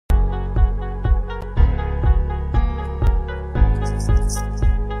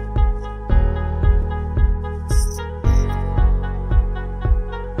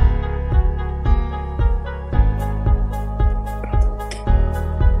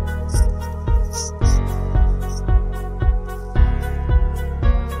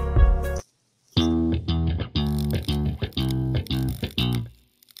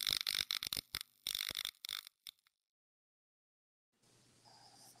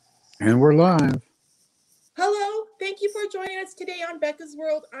And we're live. Hello, thank you for joining us today on Becca's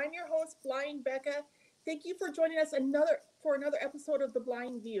World. I'm your host, Blind Becca. Thank you for joining us for another episode of The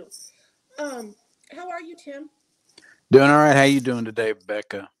Blind View. How are you, Tim? Doing all right. How you doing today,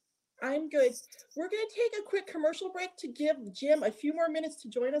 Becca? I'm good. We're going to take a quick commercial break to give Jim a few more minutes to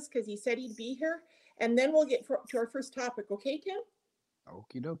join us because he said he'd be here, and then we'll get to our first topic. Okay, Tim?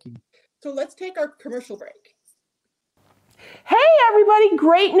 Okie dokie. So let's take our commercial break. Hey everybody,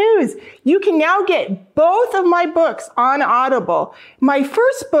 great news. You can now get both of my books on Audible. My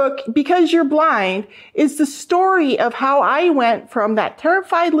first book, Because You're Blind, is the story of how I went from that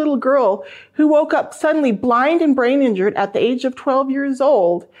terrified little girl who woke up suddenly blind and brain injured at the age of 12 years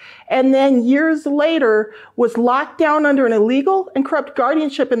old, and then years later was locked down under an illegal and corrupt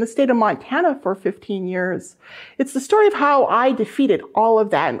guardianship in the state of Montana for 15 years. It's the story of how I defeated all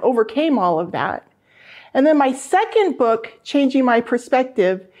of that and overcame all of that. And then my second book, Changing My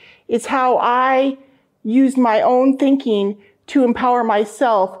Perspective, is how I used my own thinking to empower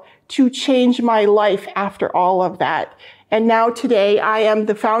myself to change my life after all of that. And now today I am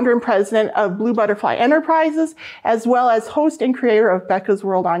the founder and president of Blue Butterfly Enterprises, as well as host and creator of Becca's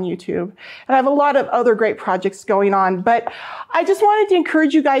World on YouTube. And I have a lot of other great projects going on, but I just wanted to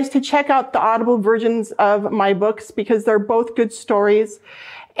encourage you guys to check out the Audible versions of my books because they're both good stories.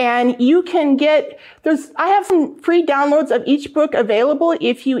 And you can I have some free downloads of each book available.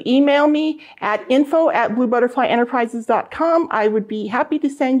 If you email me at info@bluebutterflyenterprises.com, I would be happy to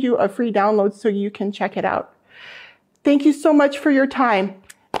send you a free download so you can check it out. Thank you so much for your time.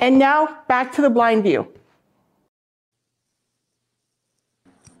 And now back to the Blind View.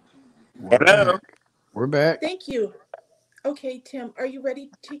 Hello. We're back. Thank you. Okay, Tim, are you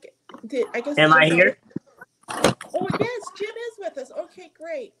ready to Am I here? Oh, yes, Jim is with us. Okay,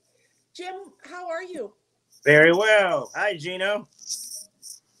 great. Jim, how are you? Very well. Hi, Gino.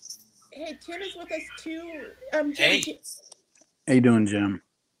 Hey, Tim is with us too. Hey. How you doing, Jim?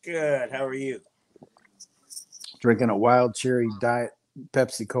 Good. How are you? Drinking a wild cherry diet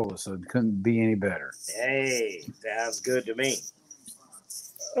Pepsi Cola, so it couldn't be any better. Hey, sounds good to me.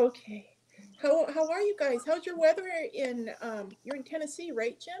 Okay. How are you guys? How's your weather you're in Tennessee,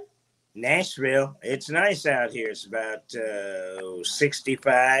 right, Jim? Nashville. It's nice out here. It's about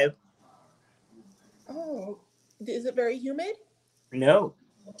 65. Oh, is it very humid? No.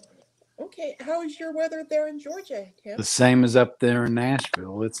 Okay. How is your weather there in Georgia, Tim? The same as up there in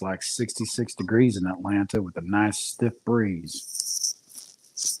Nashville. It's like 66 degrees in Atlanta with a nice stiff breeze.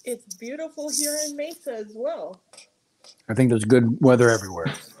 It's beautiful here in Mesa as well. I think there's good weather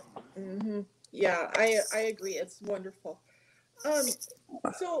everywhere. Mm-hmm. Yeah, I agree. It's wonderful.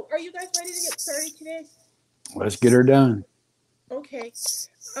 So are you guys ready to get started today? Let's get her done. Okay.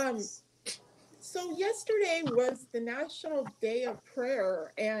 So yesterday was the National Day of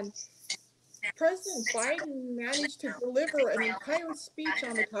Prayer, and President Biden managed to deliver an entire speech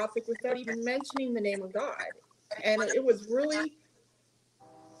on the topic without even mentioning the name of God. And it was really,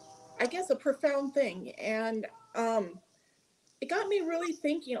 I guess, a profound thing. And it got me really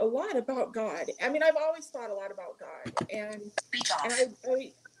thinking a lot about God. I mean, I've always thought a lot about God, and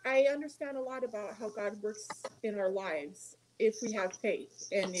I understand a lot about how God works in our lives if we have faith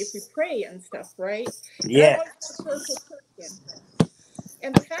and if we pray and stuff, right? Yeah.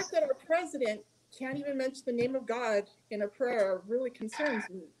 And the fact that our president can't even mention the name of God in a prayer really concerns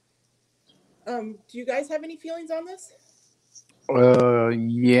me. Do you guys have any feelings on this?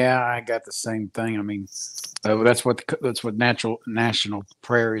 Yeah, I got the same thing. I mean, that's what national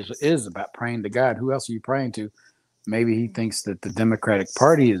prayer is about, praying to God. Who else are you praying to? Maybe he thinks that the Democratic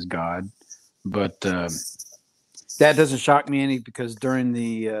Party is God, but that doesn't shock me any because during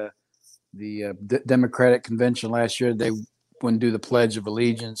the Democratic convention last year, they wouldn't do the Pledge of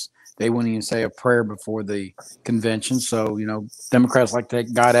Allegiance. They wouldn't even say a prayer before the convention. So, Democrats like to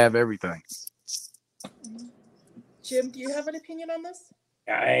take God out of everything. Jim, do you have an opinion on this?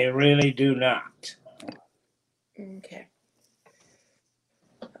 I really do not. Okay.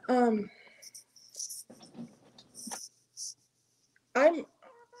 I want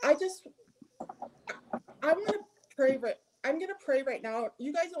to pray I'm going to pray right now.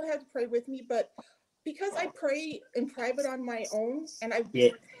 You guys don't have to pray with me, but because I pray in private on my own, and I've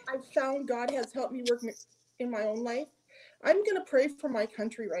found God has helped me work in my own life, I'm going to pray for my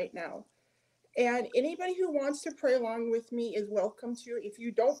country right now. And anybody who wants to pray along with me is welcome to. If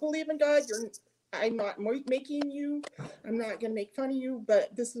you don't believe in God, I'm not making you. I'm not going to make fun of you,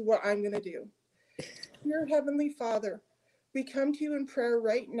 but this is what I'm going to do. Dear Heavenly Father, we come to you in prayer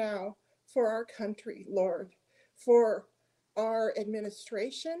right now for our country, Lord, for our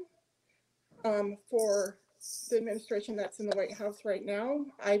administration, for the administration that's in the White House right now.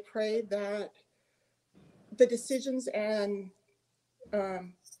 I pray that the decisions and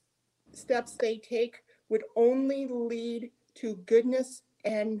steps they take would only lead to goodness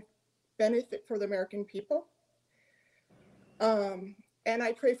and benefit for the American people. And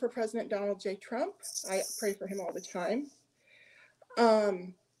I pray for President Donald J. Trump. I pray for him all the time.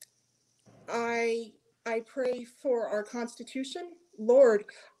 I pray for our Constitution. Lord,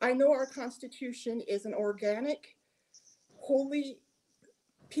 I know our Constitution is an organic, holy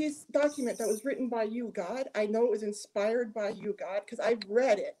piece document that was written by you, God. I know it was inspired by you, God, because I've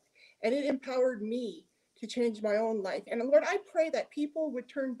read it and it empowered me to change my own life. And Lord, I pray that people would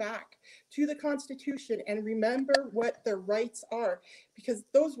turn back to the Constitution and remember what their rights are, because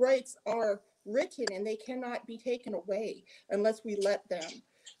those rights are written and they cannot be taken away unless we let them.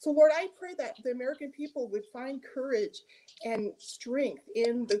 So Lord, I pray that the American people would find courage and strength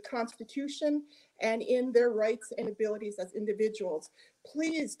in the Constitution and in their rights and abilities as individuals.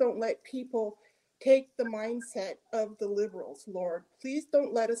 Please don't let people take the mindset of the liberals, Lord. Please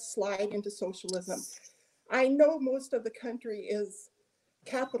don't let us slide into socialism. I know most of the country is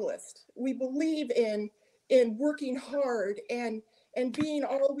capitalist. We believe in working hard and being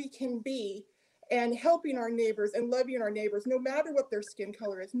all we can be and helping our neighbors and loving our neighbors, no matter what their skin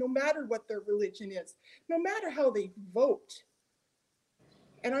color is, no matter what their religion is, no matter how they vote.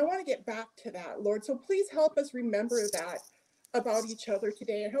 And I want to get back to that, Lord. So please help us remember that about each other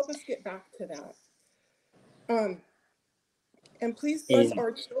today and help us get back to that. And please bless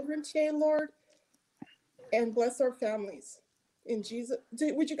our children today, Lord, and bless our families. In Jesus,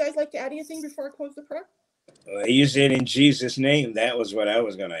 would you guys like to add anything before I close the prayer? Well, you said in Jesus' name. That was what I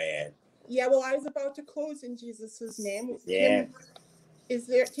was going to add. Yeah, well, I was about to close in Jesus' name. Yeah.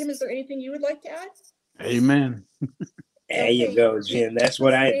 Tim, is there anything you would like to add? Amen. There you go, Jim. That's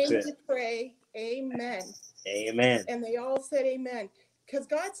what I said. To pray, amen. Amen. And they all said amen. Because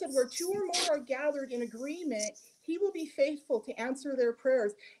God said, where two or more are gathered in agreement, he will be faithful to answer their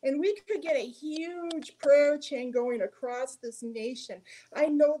prayers. And we could get a huge prayer chain going across this nation. I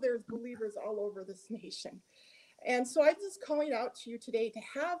know there's believers all over this nation. And so I'm just calling out to you today to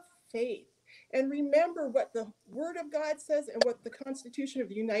have faith and remember what the Word of God says and what the Constitution of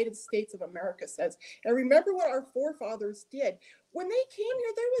the United States of America says. And remember what our forefathers did. When they came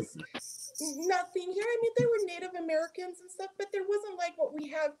here, there was nothing here. I mean, there were Native Americans and stuff, but there wasn't like what we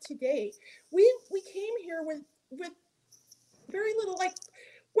have today. We came here with very little, like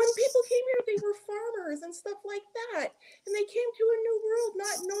when people came here, they were farmers and stuff like that. And they came to a new world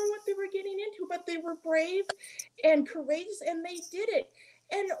not knowing what they were getting into, but they were brave and courageous and they did it.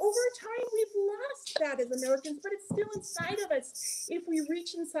 And over time, we've lost that as Americans, but it's still inside of us if we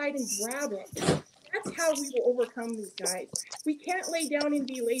reach inside and grab it. That's how we will overcome these guys. We can't lay down and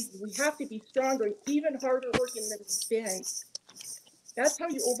be lazy. We have to be stronger and even harder working than we've been. That's how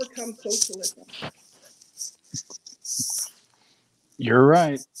you overcome socialism. You're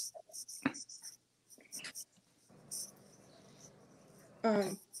right.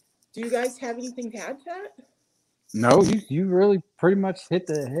 Do you guys have anything to add to that? No, you really pretty much hit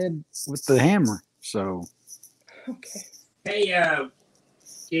the head with the hammer. So, okay. Hey,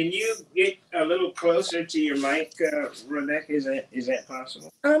 can you get a little closer to your mic, Rebecca? Is that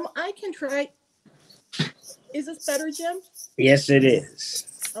possible? I can try. Is this better, Jim? Yes, it is.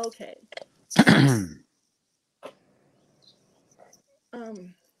 Okay.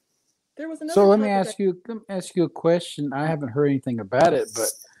 There was another. So let me ask you a question. I haven't heard anything about it,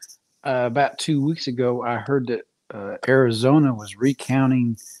 but about 2 weeks ago, I heard that Arizona was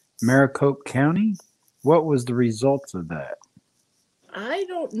recounting Maricopa County. What was the results of that? I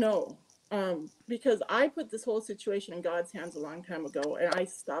don't know, because I put this whole situation in God's hands a long time ago, and I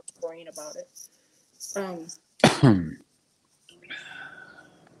stopped worrying about it.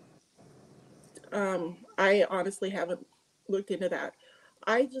 I honestly haven't looked into that.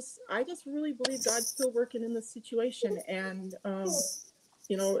 I just really believe God's still working in this situation, and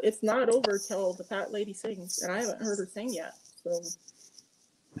it's not over till the fat lady sings, and I haven't heard her sing yet. So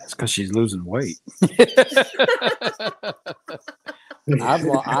that's because she's losing weight. I've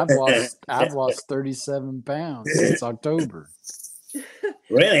lost 37 pounds since October.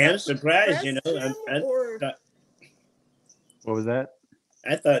 Really, I'm surprised. What was that?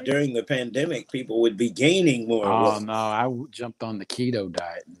 I thought during the pandemic people would be gaining more. Oh no, I jumped on the keto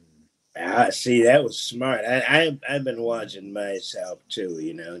diet. See, that was smart. I've been watching myself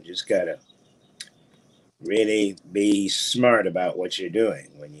too. Just gotta really be smart about what you're doing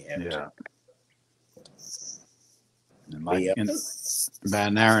when you have to. And Yeah. in about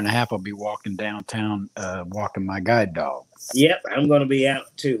an hour and a half, I'll be walking downtown, walking my guide dog. Yep, I'm going to be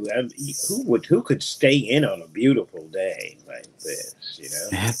out too. Who could stay in on a beautiful day like this?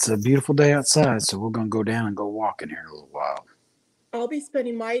 It's a beautiful day outside, so we're going to go down and go walking here in a little while. I'll be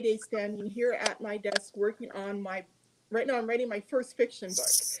spending my day standing here at my desk working on right now I'm writing my first fiction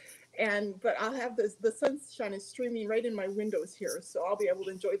book. But I'll have the sunshine is streaming right in my windows here, so I'll be able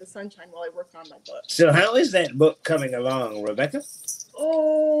to enjoy the sunshine while I work on my book. So how is that book coming along, Rebecca?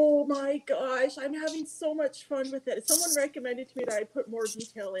 Oh my gosh, I'm having so much fun with it. Someone recommended to me that I put more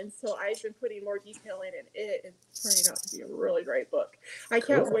detail in, so I've been putting more detail in, and it is turning out to be a really great book. I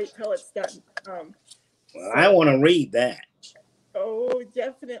can't wait till it's done. Well, I want to read that. Oh,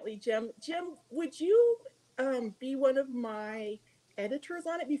 definitely, Jim. Jim, would you be one of my editors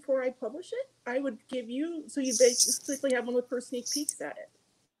on it before I publish it? I would give you, so you basically have one of the first sneak peeks at it.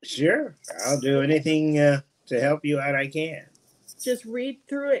 Sure, I'll do anything to help you out I can. Just read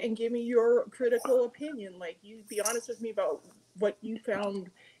through it and give me your critical opinion. Like, you be honest with me about what you found,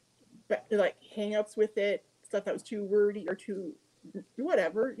 like hang-ups with it, stuff that was too wordy or too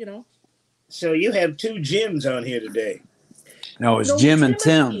whatever, So you have two Jims on here today. No, it's Jim and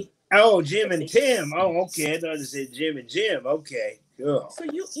Tim. Oh, Jim and Tim. Oh, okay. I thought it said Jim and Jim. Okay, cool. So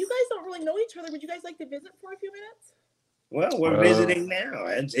you guys don't really know each other. Would you guys like to visit for a few minutes? Well, we're visiting now.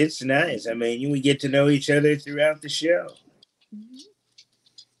 It's nice. I mean, we get to know each other throughout the show.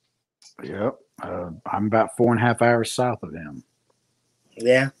 Yep. I'm about 4.5 hours south of him.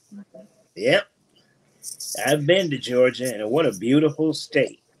 Yeah. Yep. I've been to Georgia, and what a beautiful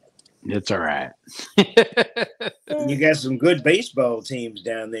state. It's all right. You got some good baseball teams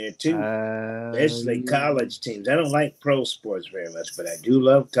down there, too. Especially college teams. I don't like pro sports very much, but I do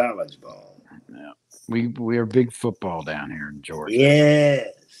love college ball. Yeah. We are big football down here in Georgia.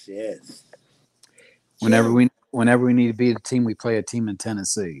 Yes. Whenever we need to beat a team, we play a team in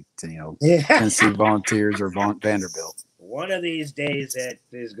Tennessee. Tennessee Volunteers or Vanderbilt. One of these days that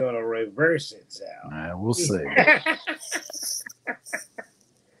is going to reverse itself. We'll see.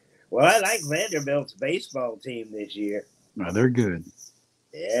 Well, I like Vanderbilt's baseball team this year. They're good.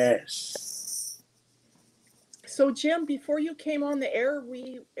 Yes. So, Jim, before you came on the air,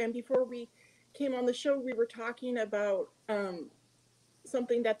 before we came on the show, we were talking about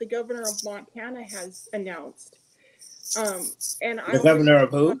something that the governor of Montana has announced. The governor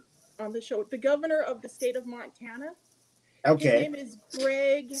of who? On the show, the governor of the state of Montana. Okay. His name is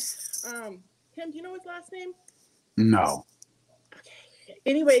Greg. Tim, do you know his last name? No.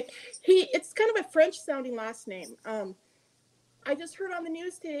 Anyway, it's kind of a French-sounding last name. I just heard on the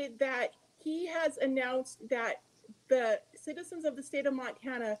news today that he has announced that the citizens of the state of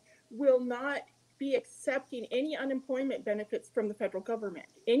Montana will not be accepting any unemployment benefits from the federal government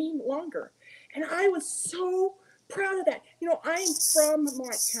any longer. And I was so proud of that. I am from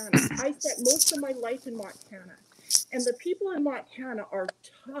Montana. I spent most of my life in Montana. And the people in Montana are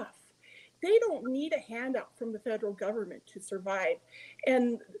tough. They don't need a handout from the federal government to survive.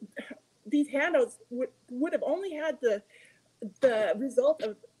 And these handouts would have only had the result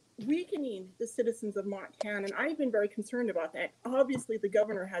of weakening the citizens of Montana. And I've been very concerned about that. Obviously, the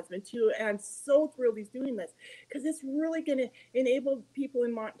governor has been too. And I'm so thrilled he's doing this because it's really going to enable people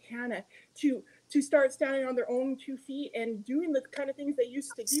in Montana to start standing on their own 2 feet and doing the kind of things they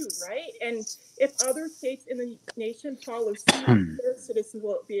used to do, right? And if other states in the nation follow suit, their citizens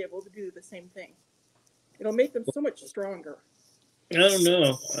will be able to do the same thing. It'll make them so much stronger. I don't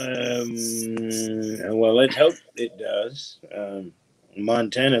know. Well, let's hope it does.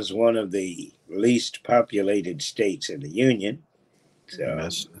 Montana's one of the least populated states in the union. So,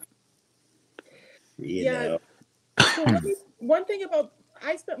 you know. So one thing about,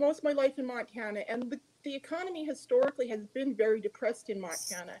 I spent most of my life in Montana, and the economy historically has been very depressed in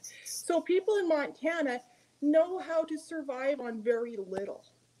Montana. So people in Montana know how to survive on very little.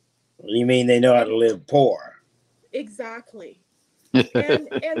 You mean they know how to live poor? Exactly. And they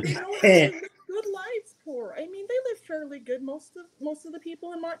know how to live good lives poor. I mean, they live fairly good. Most of the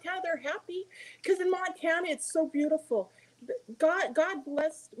people in Montana, they're happy because in Montana it's so beautiful. God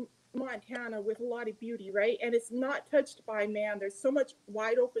blessed Montana with a lot of beauty, right? And it's not touched by man. There's so much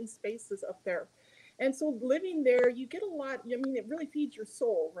wide open spaces up there. And so living there, you get a lot, I mean, it really feeds your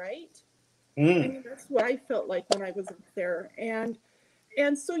soul, right? I mean, that's what I felt like when I was up there. And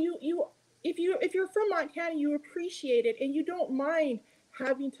so if you're from Montana, you appreciate it and you don't mind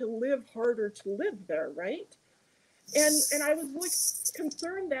having to live harder to live there, right? And I was really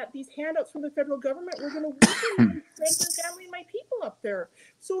concerned that these handouts from the federal government were going to weaken my friends and family and my people up there.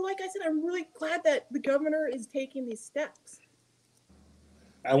 So like I said, I'm really glad that the governor is taking these steps.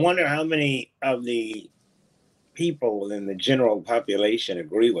 I wonder how many of the people in the general population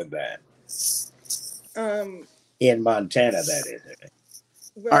agree with that. In Montana, that is.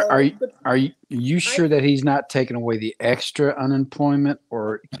 Well, are you sure that he's not taking away the extra unemployment,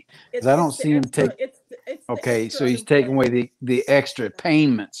 or because I don't see him take? Okay, so he's taking away the extra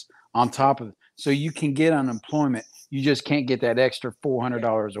payments on top of it, so you can get unemployment. You just can't get that extra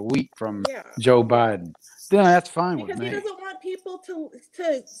 $400 a week from Joe Biden. Then that's fine with me. Because he doesn't want people to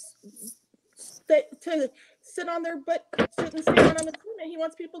sit on their butt, sit and stay on unemployment. He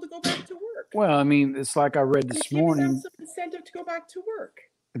wants people to go back to work. Well, I mean, it's like I read this morning. Some incentive to go back to work.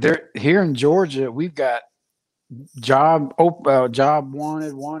 Here in Georgia, we've got job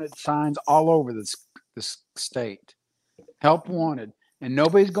wanted signs all over this state. Help wanted, and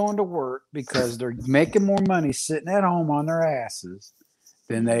nobody's going to work because they're making more money sitting at home on their asses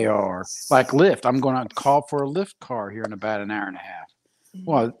than they are. Like Lyft, I'm going to call for a Lyft car here in about an hour and a half.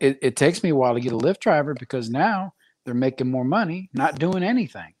 Well, it takes me a while to get a Lyft driver because now they're making more money, not doing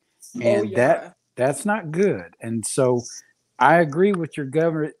anything. And that's not good. And so I agree with your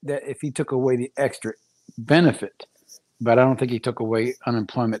governor that if he took away the extra benefit, but I don't think he took away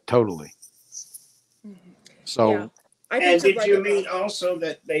unemployment totally. So, and did you mean also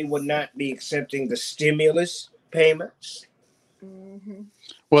that they would not be accepting the stimulus payments?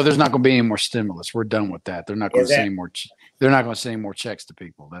 Well, there's not going to be any more stimulus. We're done with that. They're not going to send any more. They're not going to send any more checks to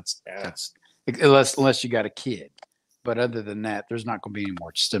people. That's unless you got a kid. But other than that, there's not going to be any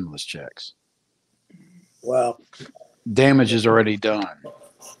more stimulus checks. Well, damage is already done.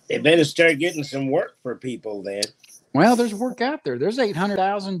 They better start getting some work for people then. Well, there's work out there. There's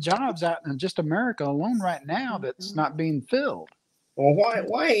 800,000 jobs out in just America alone right now that's not being filled. Well,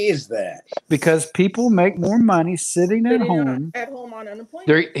 why is that? Because people make more money sitting at home on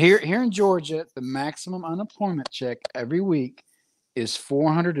unemployment. Here in Georgia, the maximum unemployment check every week is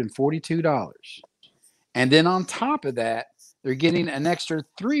 $442. And then on top of that, they're getting an extra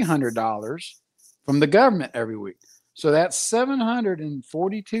 $300 from the government every week. So that's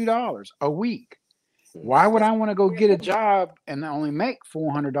 $742 a week. Why would I want to go get a job and only make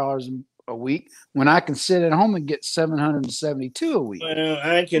 $400 a week when I can sit at home and get $772 a week? Well,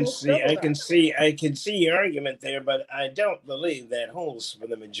 I can see your argument there, but I don't believe that holds for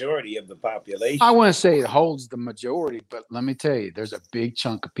the majority of the population. I wouldn't say it holds the majority, but let me tell you, there's a big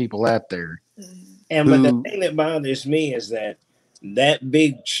chunk of people out there. But the thing that bothers me is that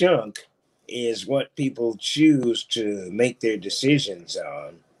big chunk is what people choose to make their decisions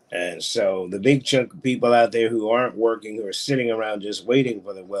on. And so the big chunk of people out there who aren't working, who are sitting around just waiting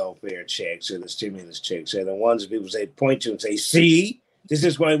for the welfare checks or the stimulus checks, are the ones that people point to and say, see, this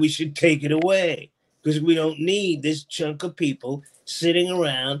is why we should take it away. Because we don't need this chunk of people sitting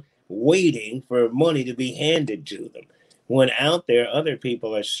around waiting for money to be handed to them. When out there, other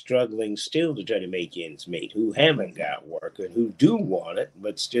people are struggling still to try to make ends meet, who haven't got work and who do want it,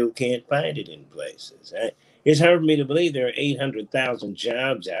 but still can't find it in places. It's hard for me to believe there are 800,000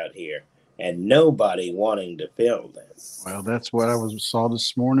 jobs out here and nobody wanting to fill them. Well, that's what I saw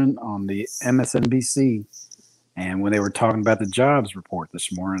this morning on the MSNBC. And when they were talking about the jobs report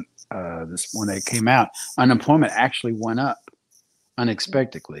this morning, when they came out, unemployment actually went up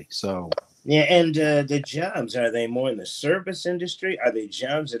unexpectedly. So yeah, and the jobs, are they more in the service industry? Are they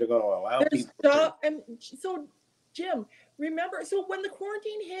jobs that are going to allow people to... So, Jim, remember, so when the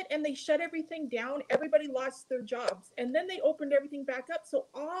quarantine hit and they shut everything down, everybody lost their jobs. And then they opened everything back up. So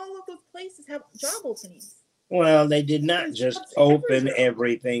all of those places have job openings. Well, they did not just open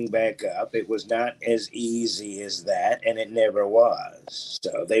everything back up. It was not as easy as that, and it never was.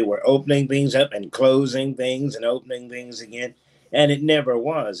 So they were opening things up and closing things and opening things again. And it never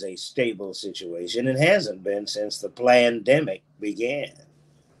was a stable situation. It hasn't been since the pandemic began.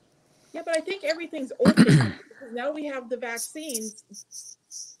 Yeah, but I think everything's open because now we have the vaccines,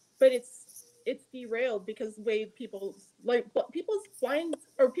 but it's derailed because the way people's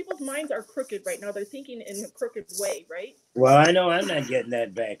minds are crooked right now. They're thinking in a crooked way, right? Well, I know I'm not getting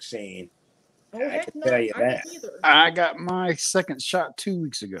that vaccine. I can tell you that. I got my second shot 2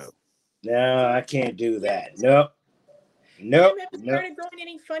 weeks ago. No, I can't do that. Nope. Nope. Have you started growing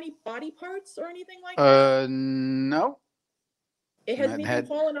any funny body parts or anything like that? No. It hasn't even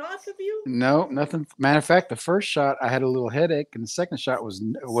fallen off of you? No, nothing. Matter of fact, the first shot I had a little headache, and the second shot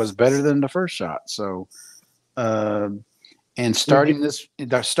was better than the first shot. So, and starting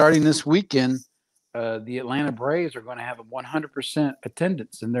this weekend, the Atlanta Braves are going to have a 100%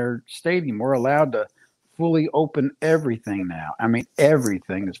 attendance in their stadium. We're allowed to fully open everything now. I mean,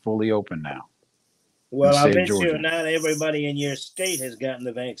 everything is fully open now. Well, I bet you not everybody in your state has gotten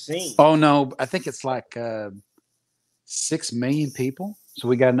the vaccine. Oh, no. I think it's like 6 million people. So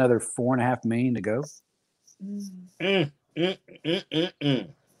we got another 4.5 million to go. Mm, mm, mm, mm, mm.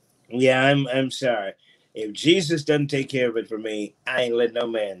 Yeah, I'm sorry. If Jesus doesn't take care of it for me, I ain't let no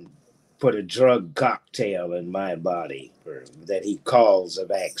man put a drug cocktail in my body that he calls a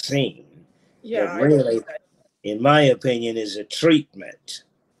vaccine. Yeah, That I don't really, think that. in my opinion, is a treatment.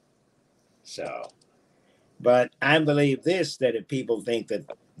 So, but I believe this, that if people think that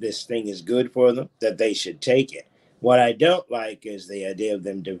this thing is good for them, that they should take it. What I don't like is the idea of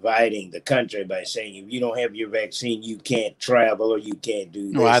them dividing the country by saying if you don't have your vaccine, you can't travel or you can't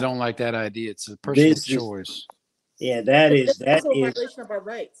do No, I this. don't like that idea. It's a personal This is choice. Yeah, that It's that also a is violation of our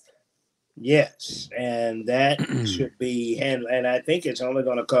rights. yes, and that should be handled. And I think it's only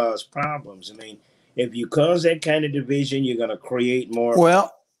going to cause problems. I mean, if you cause that kind of division, you're going to create more.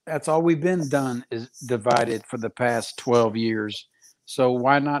 Well, that's all we've been done is divided for the past 12 years. So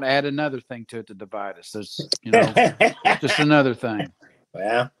why not add another thing to it to divide us? There's, just another thing.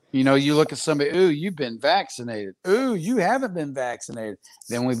 Well, You look at somebody, ooh, you've been vaccinated. Ooh, you haven't been vaccinated.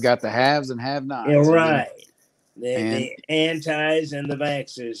 Then we've got the haves and have you're nots. right. And The antis and the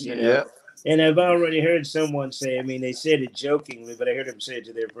vaxxers, yeah. And I've already heard someone say, I mean, they said it jokingly, but I heard them say it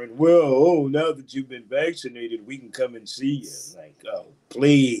to their friend, well, oh, now that you've been vaccinated, we can come and see you. Like, oh,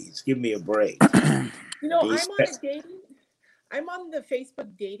 please give me a break. These I'm on the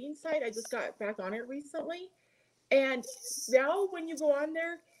Facebook dating site. I just got back on it recently. And now when you go on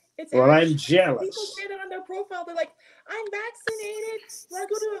there, it's well, I'm people jealous. say that on their profile. They're like, I'm vaccinated. Do I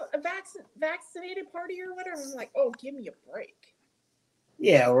go to a vaccinated party or whatever? I'm like, oh, give me a break.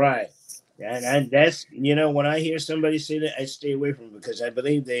 Yeah, right. And that's, when I hear somebody say that, I stay away from it because I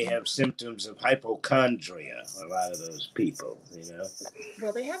believe they have symptoms of hypochondria, a lot of those people,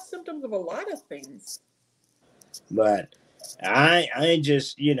 Well, they have symptoms of a lot of things. But I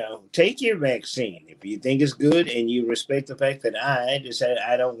just, take your vaccine. If you think it's good and you respect the fact that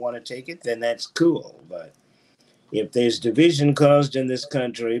I don't want to take it, then that's cool. But if there's division caused in this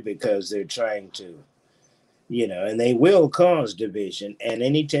country because they're trying to, and they will cause division. And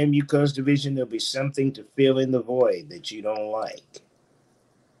anytime you cause division, there'll be something to fill in the void that you don't like.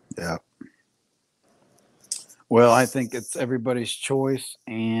 Yeah. Well, I think it's everybody's choice.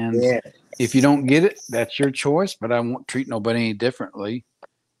 And if you don't get it, that's your choice. But I won't treat nobody any differently.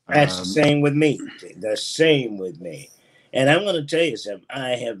 That's the same with me. The same with me. And I'm going to tell you something.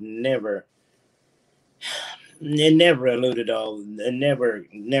 I have never never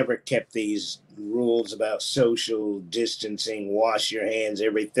kept these rules about social distancing, wash your hands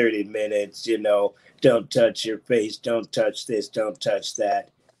every 30 minutes, don't touch your face, don't touch this, don't touch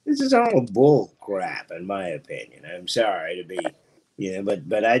that. This is all bull crap, in my opinion. I'm sorry to be,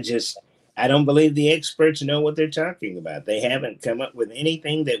 but I don't believe the experts know what they're talking about. They haven't come up with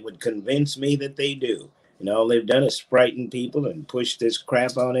anything that would convince me that they do. And all they've done is frighten people and push this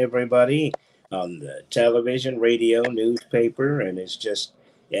crap on everybody on the television, radio, newspaper, and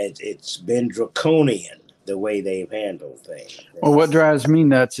it's been draconian the way they've handled things. Well, what drives me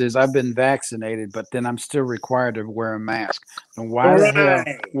nuts is I've been vaccinated, but then I'm still required to wear a mask. And why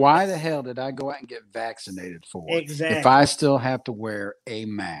the hell did I go out and get vaccinated for? Exactly. If I still have to wear a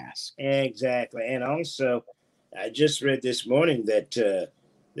mask. Exactly. And also, I just read this morning that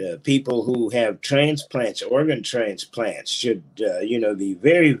the people who have organ transplants should, be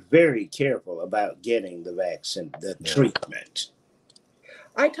very, very careful about getting the vaccine, the treatment.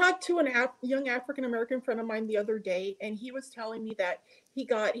 I talked to a young African-American friend of mine the other day, and he was telling me that he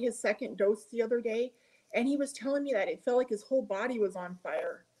got his second dose the other day, and he was telling me that it felt like his whole body was on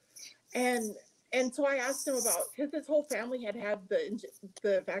fire. And so I asked him about, because his whole family had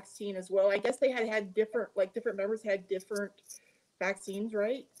the vaccine as well. I guess they had different members had different vaccines,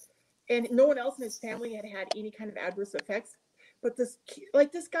 right? And no one else in his family had any kind of adverse effects. But this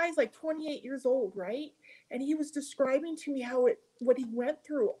guy's like 28 years old, right? And he was describing to me what he went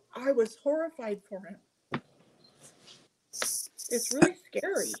through. I was horrified for him. It's really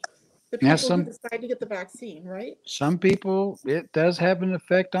scary. The people who decide to get the vaccine, right? Some people, it does have an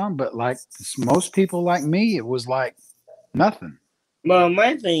effect on, but like most people like me, it was like nothing. Well,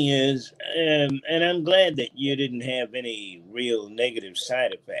 my thing is, and I'm glad that you didn't have any real negative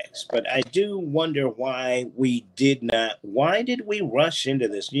side effects, but I do wonder why did we rush into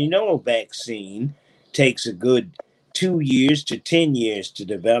this? A vaccine takes a good 2 years to 10 years to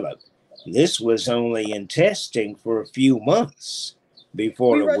develop. This was only in testing for a few months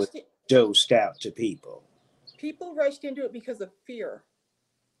before it was dosed out to people. People rushed into it because of fear.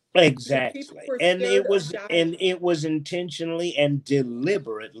 Exactly. And it was intentionally and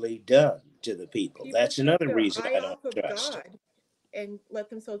deliberately done to the people. That's another reason I don't trust God and let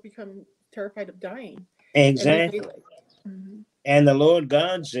themselves become terrified of dying. Exactly. And the Lord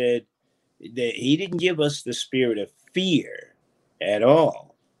God said, He didn't give us the spirit of fear at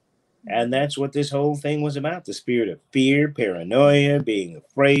all. And that's what this whole thing was about, the spirit of fear, paranoia, being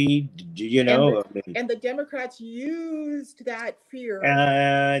afraid, And the Democrats used that fear.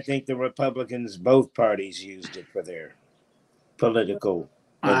 I think the Republicans, both parties, used it for their political.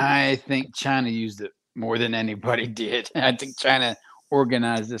 I think China used it more than anybody did. I think China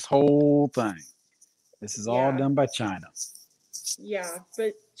organized this whole thing. This is all done by China. Yeah,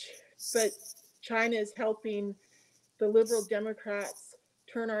 but China is helping the liberal Democrats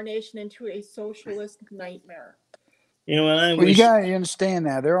turn our nation into a socialist nightmare. You gotta understand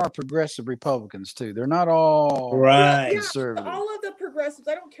that there are progressive Republicans too. They're not all conservative. All of the progressives,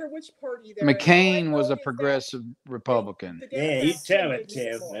 I don't care which party they're McCain was a progressive Republican. You tell it,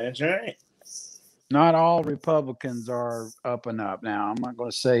 Tim. That's right. Not all Republicans are up and up. Now, I'm not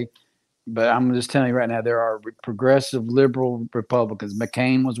going to say, but I'm just telling you right now, there are progressive liberal Republicans.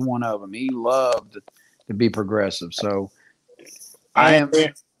 McCain was one of them. He loved to be progressive. So I am.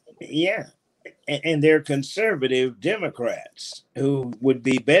 Yeah. And they're conservative Democrats who would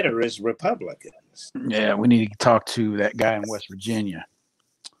be better as Republicans. Yeah, we need to talk to that guy in West Virginia.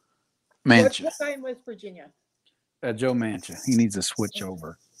 Manchin. What guy in West Virginia? Joe Manchin. He needs to switch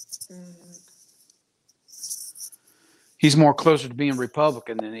over. He's more closer to being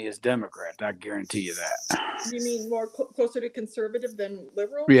Republican than he is Democrat. I guarantee you that. You mean more closer to conservative than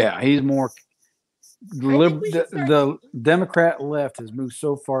liberal? Yeah, he's more. The Democrat left has moved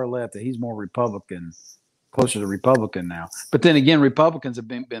so far left that he's more Republican, closer to Republican now. But then again, Republicans have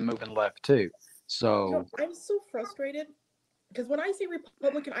been moving left too. So I'm so frustrated because when I say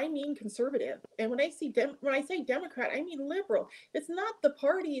Republican, I mean conservative, and when I say Democrat, I mean liberal. It's not the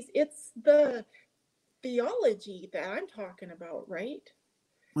parties; it's the theology that I'm talking about, right?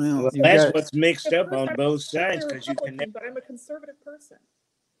 Well, that's what's mixed up on both sides because you can. But I'm a conservative person.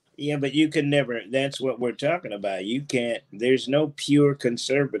 Yeah, but you can never. That's what we're talking about. You can't. There's no pure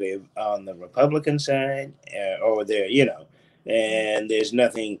conservative on the Republican side, or there, and there's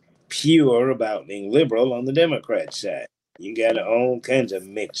nothing pure about being liberal on the Democrat side. You got all kinds of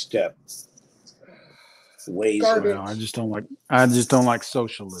mixed up ways. Well, I just don't like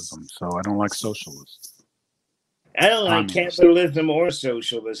socialism. So I don't like socialists. I don't like capitalism or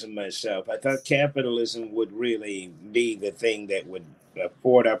socialism myself. I thought capitalism would really be the thing that would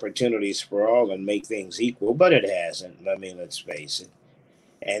afford opportunities for all and make things equal, but it hasn't. I mean, let's face it.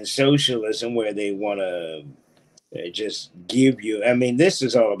 And socialism, where they want to just give you, I mean, this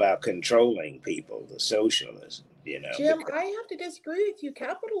is all about controlling people, the socialism, Jim, I have to disagree with you.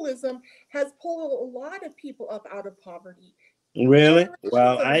 Capitalism has pulled a lot of people up out of poverty. Really?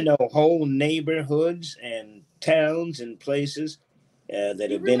 Well, I know whole neighborhoods and towns and places that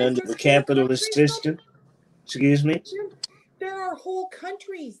have been under the capitalist system. Excuse me? There are whole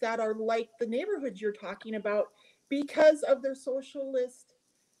countries that are like the neighborhoods you're talking about because of their socialist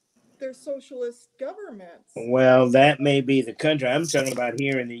governments. Well, that may be the country. I'm talking about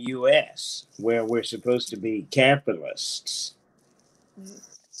here in the U.S., where we're supposed to be capitalists.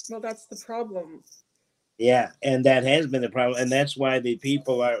 Well, that's the problem. Yeah, and that has been the problem, and that's why the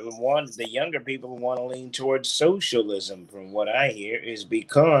younger people want to lean towards socialism. From what I hear, is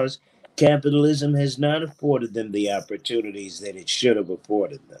because capitalism has not afforded them the opportunities that it should have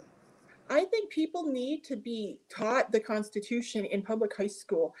afforded them. I think people need to be taught the Constitution in public high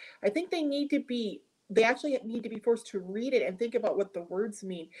school. I think they actually need to be forced to read it and think about what the words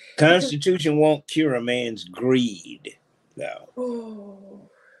mean. Constitution won't cure a man's greed, though. Oh.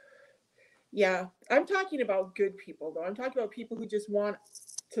 Yeah, I'm talking about good people, though. I'm talking about people who just want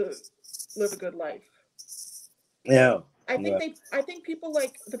to live a good life. Yeah. I think people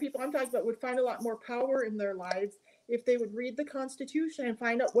like the people I'm talking about would find a lot more power in their lives if they would read the Constitution and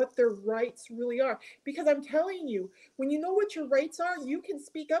find out what their rights really are. Because I'm telling you, when you know what your rights are, you can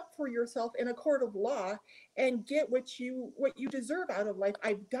speak up for yourself in a court of law and get what you deserve out of life.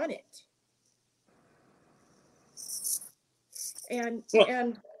 I've done it. And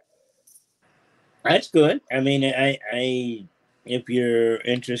that's good. I mean, I if you're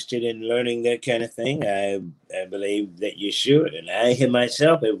interested in learning that kind of thing, I believe that you should. And I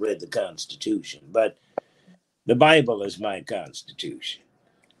myself have read the Constitution, but the Bible is my Constitution.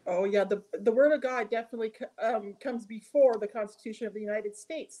 Oh, yeah. The Word of God definitely comes before the Constitution of the United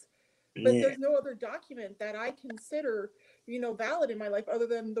States. But there's no other document that I consider, valid in my life other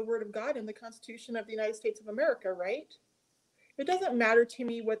than the Word of God and the Constitution of the United States of America, right? It doesn't matter to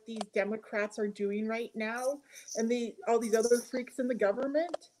me what these Democrats are doing right now and all these other freaks in the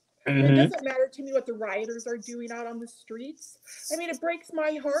government. Mm-hmm. It doesn't matter to me what the rioters are doing out on the streets. I mean, it breaks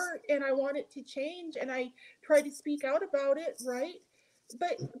my heart and I want it to change and I try to speak out about it, right?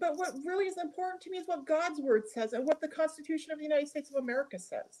 but what really is important to me is what God's word says and what the Constitution of the United States of America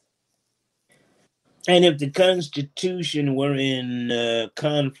says. And if the Constitution were in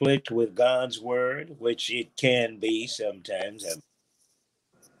conflict with God's word, which it can be sometimes,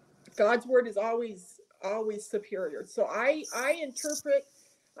 God's word is always superior. So I interpret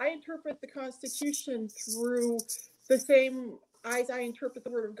the Constitution through the same eyes I interpret the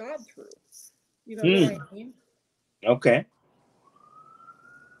word of God through. You know what I mean? Okay.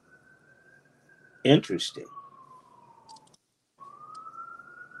 Interesting.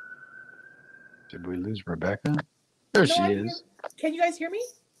 Did we lose Rebecca? There she is. Can you guys hear me?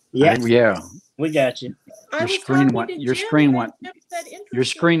 Yes. Yeah. We got you. Your screen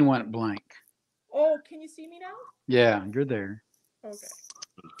went blank. Oh, can you see me now? Yeah, you're there.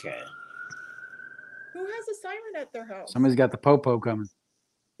 Okay. Who has a siren at their house? Somebody's got the popo coming.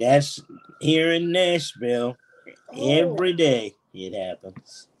 That's here in Nashville. Every day it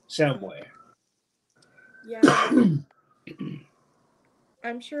happens somewhere. Yeah.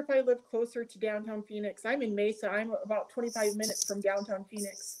 I'm sure if I lived closer to downtown Phoenix, I'm in Mesa. I'm about 25 minutes from downtown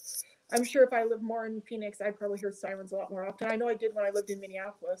Phoenix. I'm sure if I lived more in Phoenix, I'd probably hear sirens a lot more often. I know I did when I lived in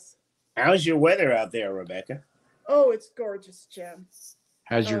Minneapolis. How's your weather out there, Rebecca? Oh, it's gorgeous, Jim.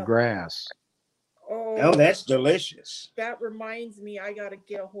 How's your grass? Oh, that's delicious. That reminds me, I got to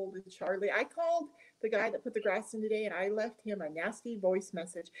get a hold of Charlie. I called the guy that put the grass in today, and I left him a nasty voice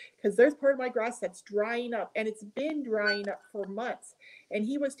message because there's part of my grass that's drying up, and it's been drying up for months. And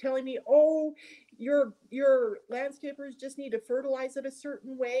he was telling me, oh, your landscapers just need to fertilize it a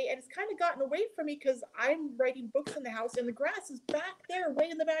certain way. And it's kind of gotten away from me because I'm writing books in the house, and the grass is back there way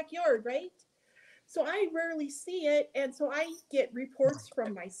in the backyard, right? So I rarely see it. And so I get reports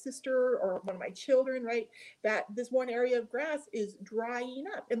from my sister or one of my children, right, that this one area of grass is drying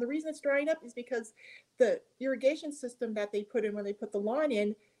up. And the reason it's drying up is because the irrigation system that they put in when they put the lawn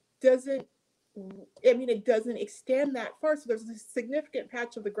in doesn't extend that far. So there's a significant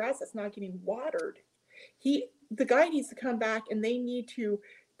patch of the grass that's not getting watered. The guy needs to come back and they need to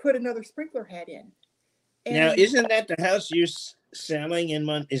put another sprinkler head in. And now, isn't that the house you're selling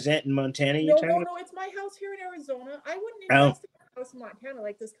is that in Montana? No, it's my house here in Arizona. I wouldn't invest in a house in Montana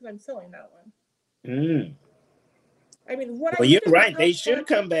like this because I'm selling that one. I mean, well, you're right. They should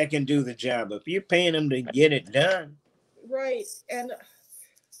come back and do the job if you're paying them to get it done. Right, and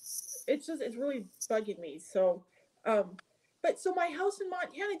it's really bugging me. So, so my house in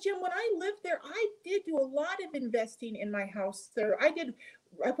Montana, Jim, when I lived there, I did do a lot of investing in my house there.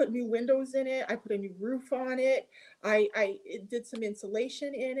 I put new windows in it. I put a new roof on it. I did some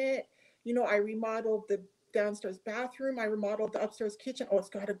insulation in it. You know, I remodeled the downstairs bathroom. I remodeled the upstairs kitchen. Oh, it's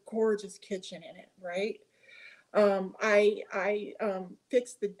got a gorgeous kitchen in it, right? I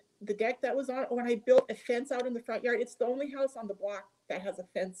fixed the deck that was on it. When I built a fence out in the front yard, it's the only house on the block that has a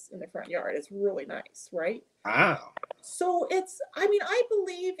fence in the front yard. It's really nice, right? Wow. So I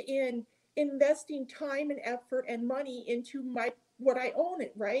believe in investing time and effort and money into what I own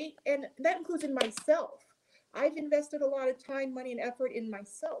it, right? And that includes in myself. I've invested a lot of time, money, and effort in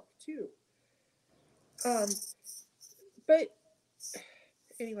myself too. But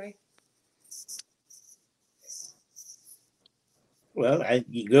anyway. Well,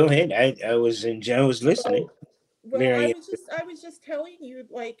 you go ahead. I was listening. Well, I was just telling you,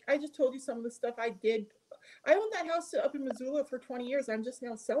 like, I just told you some of the stuff I did. I owned that house up in Missoula for 20 years. I'm just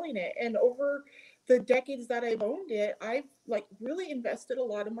now selling it. And over the decades that I've owned it, I've really invested a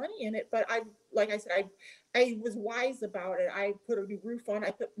lot of money in it. But I was wise about it. I put a new roof on.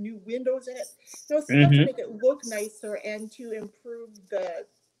 I put new windows in it. Stuff to make it look nicer and to improve the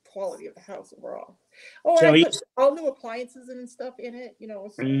quality of the house overall. Oh, and I put all new appliances and stuff in it, you know.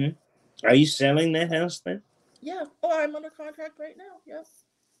 So. Are you selling that house then? Yeah. Oh, I'm under contract right now. Yes.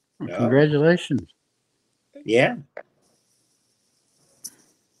 Well, congratulations. Yeah.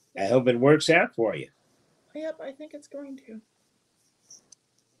 I hope it works out for you. Yep, I think it's going to.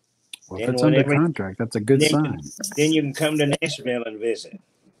 Well, if it's under contract, that's a good sign. Then you can come to Nashville and visit.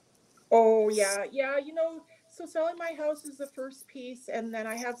 Oh, yeah. Yeah, you know, so selling my house is the first piece, and then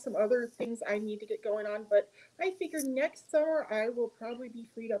I have some other things I need to get going on. But I figure next summer I will probably be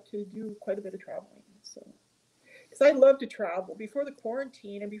freed up to do quite a bit of traveling. So, because I love to travel. Before the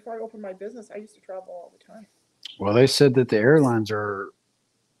quarantine and before I opened my business, I used to travel all the time. Well, they said that the airlines are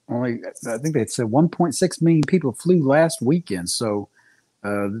only, I think they said 1.6 million people flew last weekend. So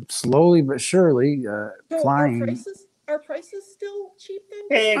slowly but surely flying. Are prices still cheap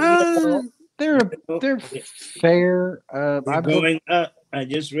then? They're fair. They're going up. I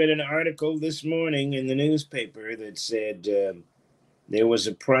just read an article this morning in the newspaper that said there was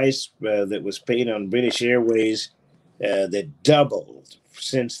a price that was paid on British Airways that doubled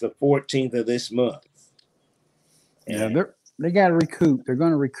since the 14th of this month. Yeah, they got to recoup. They're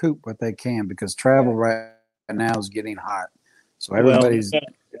going to recoup what they can because travel right now is getting hot. So everybody's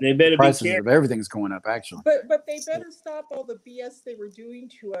they better prices be careful. of everything's going up actually. But they better stop all the BS they were doing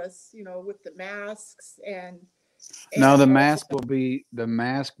to us, with the masks and no, the mask will be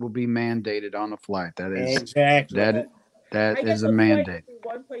mandated on the flight. That is exactly that is a mandate.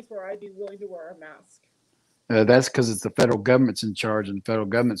 One place where I'd be willing to wear a mask. That's because it's the federal government's in charge, and the federal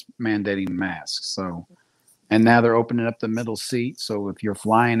government's mandating masks. So, and now they're opening up the middle seat. So if you're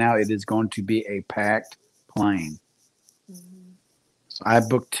flying out, it is going to be a packed plane. Mm-hmm. So I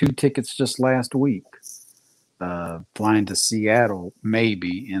booked 2 tickets just last week, flying to Seattle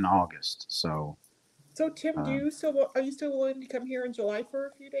maybe in August. So Tim, are you still willing to come here in July for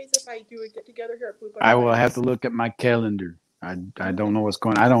a few days if I do a get together here at Blue Butterfly? I will have to look at my calendar. I don't know what's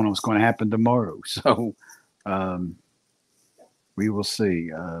going. I don't know what's going to happen tomorrow. So, we will see.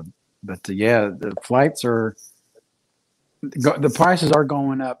 But the flights are. The prices are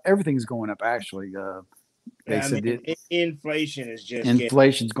going up. Everything's going up. Actually, they said inflation is just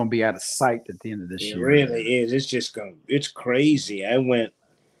inflation's going to be out of sight at the end of this year. It really is. It's just going. It's crazy. I went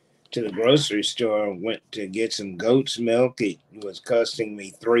to the grocery store, went to get some goat's milk. It was costing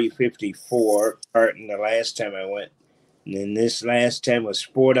me $3.54 carton the last time I went. And then this last time was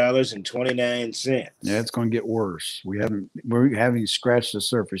 $4.29. Yeah, it's going to get worse. We haven't scratched the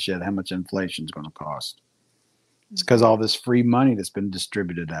surface yet how much inflation is going to cost. It's because all this free money that's been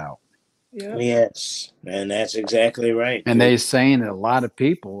distributed out. Yeah. Yes, and that's exactly right. And they're saying that a lot of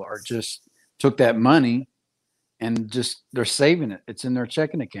people are just took that money and they're saving it. It's in their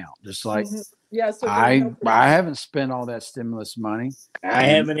checking account. Just like so I haven't spent all that stimulus money. I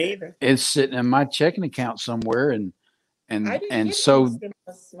haven't either. It's sitting in my checking account somewhere, and so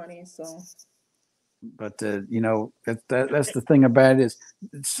stimulus money. So, but that's the thing about it is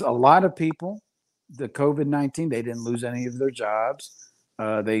it's a lot of people. The COVID-19, they didn't lose any of their jobs.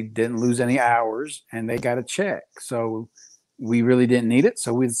 They didn't lose any hours, and they got a check. So we really didn't need it.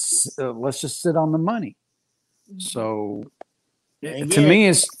 So let's just sit on the money. So to me,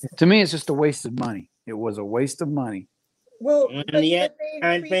 it's just a waste of money. It was a waste of money. Well, and yet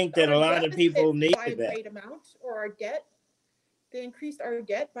I think that a lot of people need that. Great amount or our debt. They increased our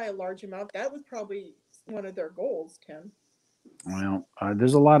debt by a large amount. That was probably one of their goals, Tim. Well,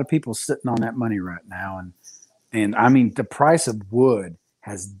 there's a lot of people sitting on that money right now, and I mean the price of wood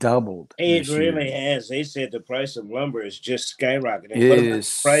has doubled. It really has. They said the price of lumber is just skyrocketing. It is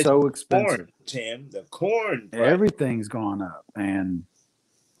so expensive. Corn, Tim, the corn price. Everything's gone up, and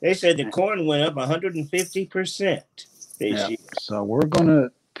they said the corn went up 150% this year. So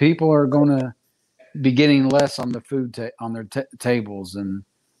people are gonna be getting less on the food on their tables, and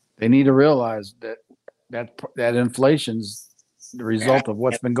they need to realize that inflation's the result of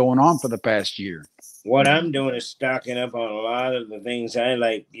what's been going on for the past year. What I'm doing is stocking up on a lot of the things I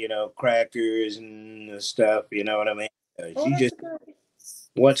like, crackers and stuff, you know what I mean?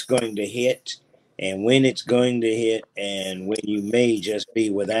 What's going to hit and when it's going to hit and when you may just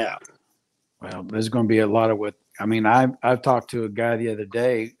be without. Well, there's going to be a lot of I've talked to a guy the other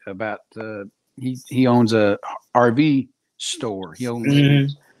day about, he owns a RV store. He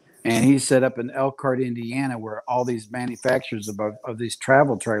owns and he set up in Elkhart, Indiana, where all these manufacturers of these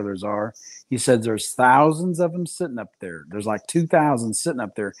travel trailers are. He said there's thousands of them sitting up there. There's like 2,000 sitting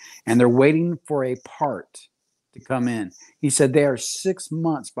up there, and they're waiting for a part to come in. He said they are 6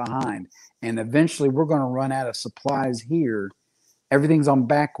 months behind, and eventually we're going to run out of supplies here. Everything's on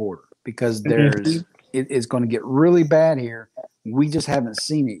back order because it is going to get really bad here. We just haven't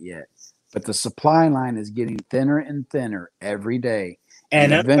seen it yet, but the supply line is getting thinner and thinner every day.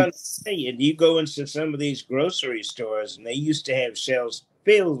 And I'm going to say, you go into some of these grocery stores, and they used to have shelves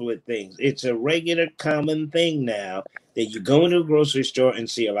filled with things. It's a regular common thing now that you go into a grocery store and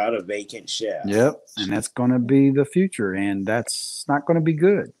see a lot of vacant shelves. Yep, and that's going to be the future, and that's not going to be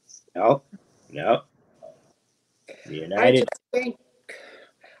good. No. United.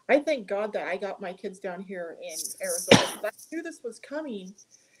 I thank God that I got my kids down here in Arizona. I knew this was coming,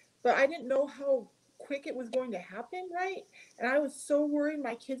 but I didn't know how quick it was going to happen, right? And I was so worried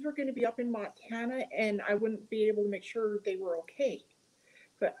my kids were going to be up in Montana and I wouldn't be able to make sure they were okay.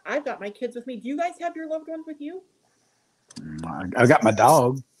 But I've got my kids with me. Do you guys have your loved ones with you? I got my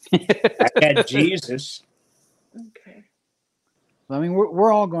dog. I got Jesus. Okay. I mean,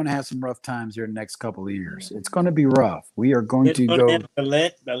 we're all going to have some rough times here in the next couple of years. It's going to be rough. We are going to go. Have to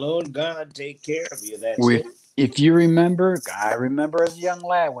let the Lord God take care of you. That's it. If you remember, I remember as a young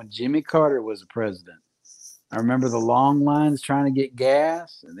lad when Jimmy Carter was the president. I remember the long lines trying to get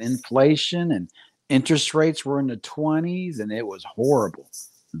gas and inflation, and interest rates were in the 20s, and it was horrible.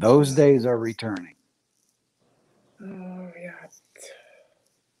 Those days are returning. Oh yeah.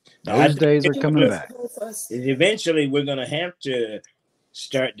 Those days are coming back. Eventually, we're going to have to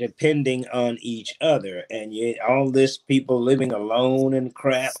start depending on each other. And all this people living alone and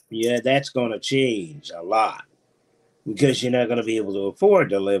crap, that's going to change a lot. Because you're not going to be able to afford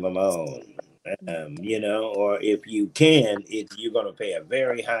to live alone. Or if you can, you're going to pay a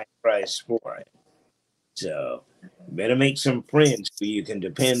very high price for it. So better make some friends who you can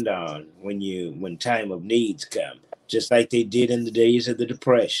depend on when time of needs come, just like they did in the days of the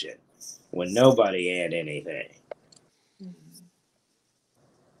Depression, when nobody had anything.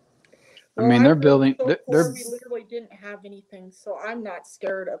 I mean, they're building. We literally didn't have anything, so I'm not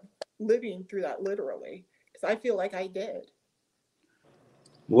scared of living through that literally, because I feel like I did.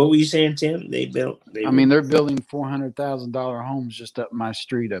 What were you saying, Tim? They're building $400,000 homes just up my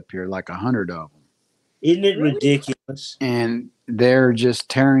street up here, like 100 of them. Isn't it ridiculous? And they're just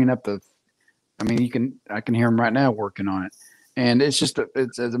tearing up I can hear them right now working on it. And it's just,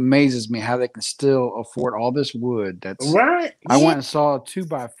 it amazes me how they can still afford all this wood. That's right. I went and saw a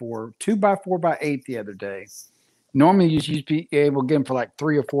 2x4x8 the other day. Normally you used to be able to get them for like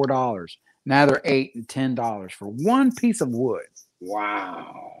 $3 or $4. Now they're $8 and $10 for one piece of wood.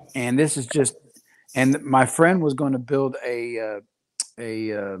 Wow. And this is just, and my friend was going to build a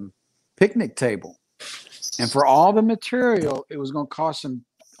picnic table. And for all the material, it was going to cost him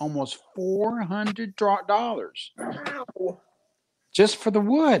almost $400. Wow. Just for the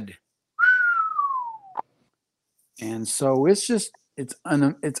wood. And so it's just, it's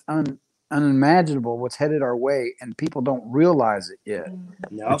unimaginable what's headed our way, and people don't realize it yet.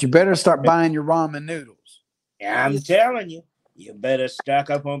 Nope. But you better start buying your ramen noodles. I'm telling you, you better stock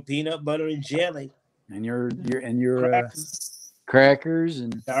up on peanut butter and jelly, and your crackers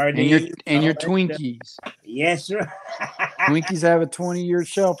and your Twinkies. Yes, sir. Twinkies have a 20-year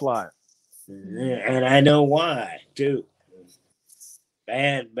shelf life. And I know why too.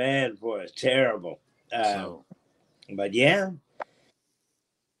 Bad for us, terrible. But yeah,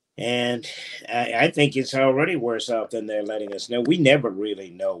 and I think it's already worse off than they're letting us know. We never really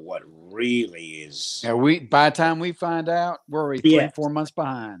know what really is. Yeah, by the time we find out, we're already 3-4 months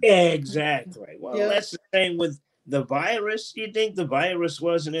behind. Exactly. Well, that's the same with the virus. You think the virus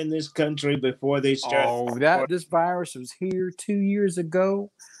wasn't in this country before they started? This virus was here 2 years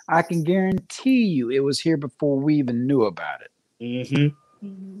ago. I can guarantee you it was here before we even knew about it.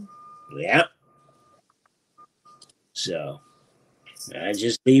 Yep. So I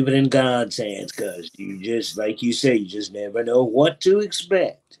just leave it in God's hands, because you just, like you say, you just never know what to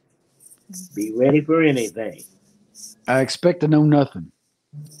expect. Be ready for anything. I expect to know nothing.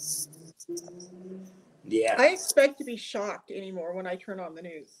 Yeah. I expect to be shocked anymore when I turn on the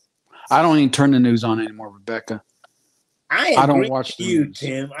news. I don't even turn the news on anymore, Rebecca. I don't watch the you, news.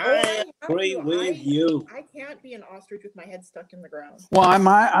 Tim. I agree with you. I can't be an ostrich with my head stuck in the ground. Well,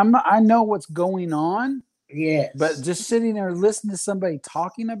 I know what's going on. Yes. But just sitting there listening to somebody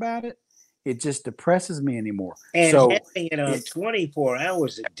talking about it, it just depresses me anymore. And having it on 24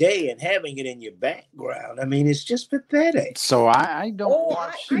 hours a day and having it in your background, I mean, it's just pathetic. So I don't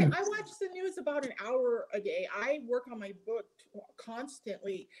watch. I watch the news about an hour a day. I work on my book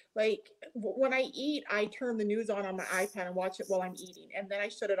constantly. Like when I eat, I turn the news on my iPad and watch it while I'm eating, and then I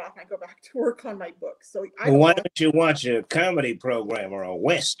shut it off and I go back to work on my book. So why don't you watch a comedy program or a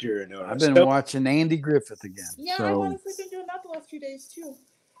Western? I've been watching Andy Griffith again. Yeah, so. I've honestly been doing that the last few days too.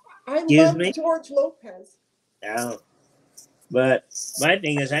 I love George Lopez. Oh. But my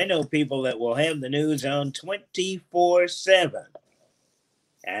thing is, I know people that will have the news on 24/7.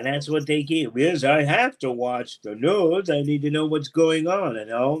 And that's what they keep. Because I have to watch the news. I need to know what's going on.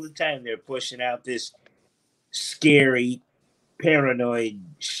 And all the time they're pushing out this scary, paranoid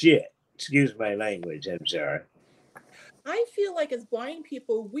shit. Excuse my language. I'm sorry. I feel like as blind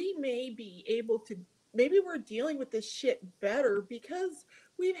people, we may be able to, maybe we're dealing with this shit better because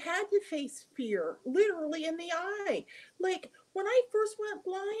we've had to face fear literally in the eye. Like when I first went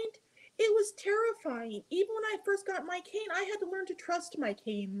blind, it was terrifying. Even when I first got my cane, I had to learn to trust my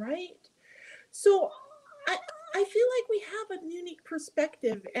cane, right? So I feel like we have a unique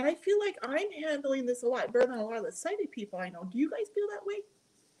perspective, and I feel like I'm handling this a lot better than a lot of the sighted people I know. Do you guys feel that way?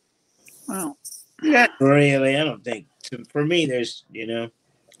 Well, not really. I don't think. For me, there's,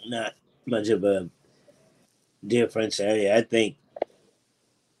 not much of a difference. I think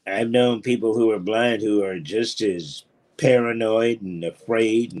I've known people who are blind who are just as paranoid and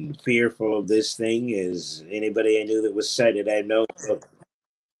afraid and fearful of this thing as anybody I knew that was sighted. I know.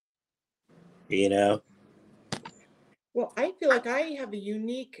 Well, I feel like I have a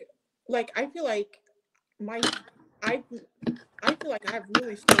unique like I feel like I feel like I have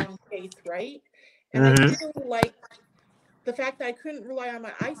really strong faith, right? And I feel like the fact that I couldn't rely on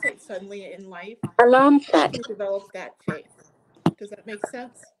my eyesight suddenly in life helped me develop that faith. Does that make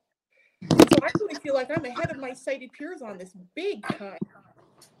sense? And so I really feel like I'm ahead of my sighted peers on this big time.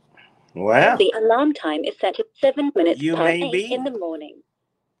 Well, the alarm time is set at 7 minutes you past may 8 be. in the morning.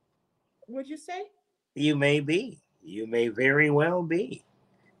 What'd you say? You may be. You may very well be.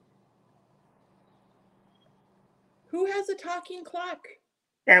 Who has a talking clock?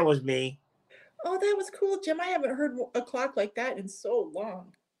 That was me. Oh, that was cool, Jim. I haven't heard a clock like that in so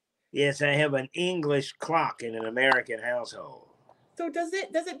long. Yes, I have an English clock in an American household. So does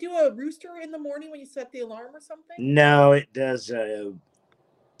it do a rooster in the morning when you set the alarm or something? No, it does that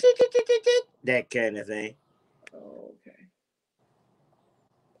kind of thing. Oh, okay.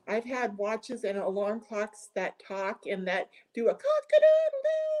 I've had watches and alarm clocks that talk and that do a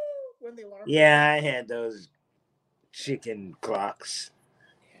cock-a-doodle-doo when the alarm. Yeah, I had those chicken clocks.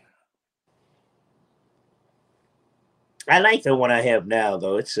 I like the one I have now,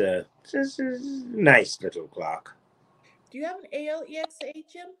 though. It's a nice little clock. Do you have an ALEXA,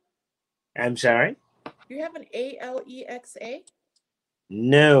 Jim? I'm sorry? Do you have an ALEXA?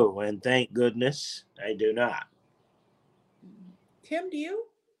 No, and thank goodness I do not. Tim, do you?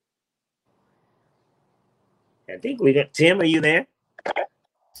 I think we got Tim. Are you there?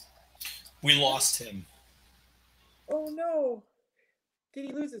 We lost him. Oh no. Did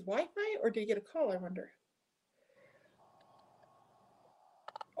he lose his Wi-Fi or did he get a call, I wonder?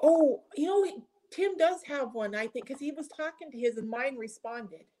 Oh, you know, Tim does have one, I think, because he was talking to his and mine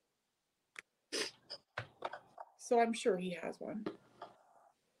responded. So I'm sure he has one.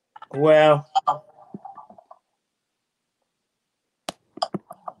 Well,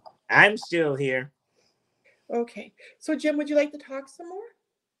 I'm still here. Okay. So Jim, would you like to talk some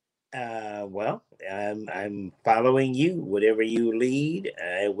more? Well, I'm following you. Whatever you lead,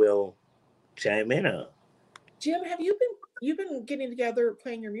 I will chime in on. Jim, have you've been getting together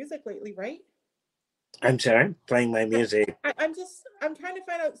playing your music lately, right? I'm sorry, playing my music. I'm trying to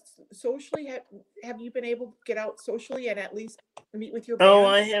find out socially. Have you been able to get out socially and at least meet with your band? Oh,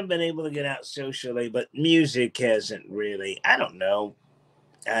 I have been able to get out socially, but music hasn't really. I don't know.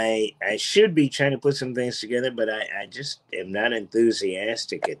 I should be trying to put some things together, but I just am not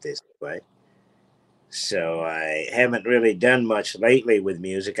enthusiastic at this point. So I haven't really done much lately with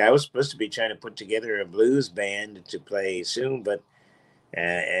music. I was supposed to be trying to put together a blues band to play soon, but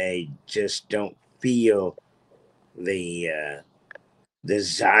I just don't feel the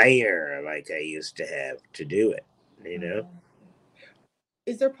desire like I used to have to do it, you know?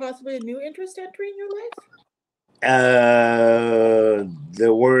 Is there possibly a new interest entering your life?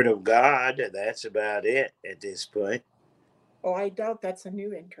 The Word of God, that's about it at this point. Oh, I doubt that's a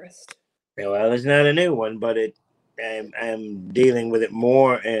new interest. Well, it's not a new one, but I'm dealing with it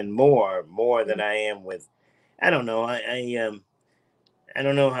more and more than I am with. I don't know. I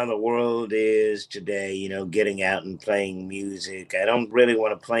don't know how the world is today. You know, getting out and playing music. I don't really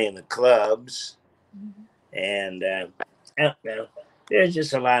want to play in the clubs, and I don't know. There's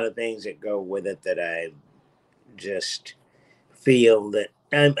just a lot of things that go with it that I just feel that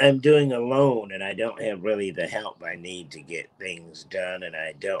I'm doing alone, and I don't have really the help I need to get things done, and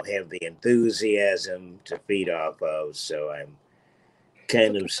I don't have the enthusiasm to feed off of, so I'm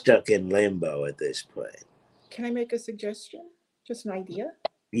kind of stuck in limbo at this point. Can I make a suggestion? Just an idea?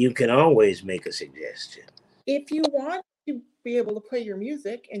 You can always make a suggestion. If you want to be able to play your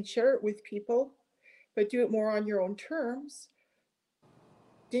music and share it with people, but do it more on your own terms,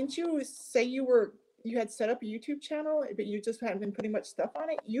 didn't you say you had set up a YouTube channel, but you just haven't been putting much stuff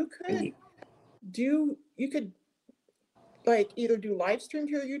on it? You could like either do live stream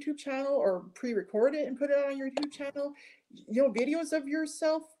to your YouTube channel or pre-record it and put it on your YouTube channel. You know, videos of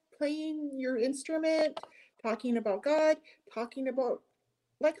yourself playing your instrument, talking about God, talking about,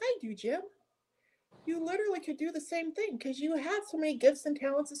 like I do, Jim. You literally could do the same thing because you have so many gifts and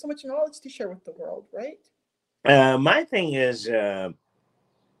talents and so much knowledge to share with the world, right? My thing is learning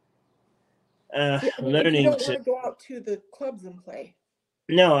you don't want to go out to the clubs and play.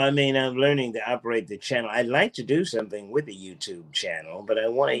 No, I mean, I'm learning to operate the channel. I'd like to do something with the YouTube channel, but I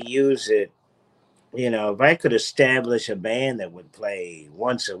want to use it. You know, if I could establish a band that would play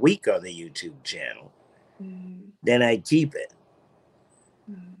once a week on the YouTube channel, then I'd keep it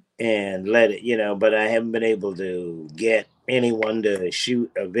and let it, you know, but I haven't been able to get anyone to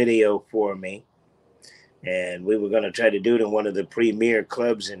shoot a video for me. And we were going to try to do it in one of the premier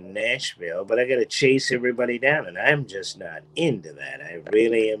clubs in Nashville, but I got to chase everybody down, and I'm just not into that. I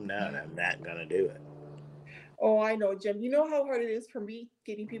really am not. I'm not going to do it. Oh, I know, Jim. You know how hard it is for me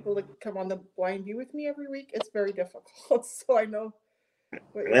getting people to come on the Blind View with me every week? It's very difficult. So I know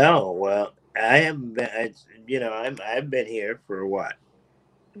what you're saying. Oh well, I haven't been. I've been here for what?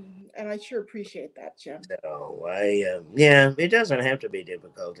 And I sure appreciate that, Jim. So yeah, it doesn't have to be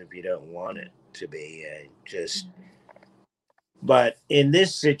difficult if you don't want it to be. But in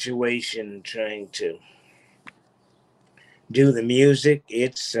this situation, trying to do the music,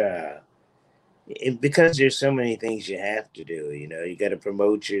 because there's so many things you have to do. You got to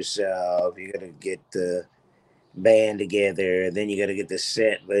promote yourself. You got to get the band together. Then you got to get the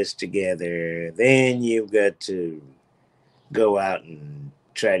set list together. Then you've got to go out and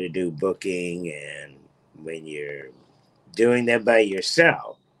try to do booking. And when you're doing that by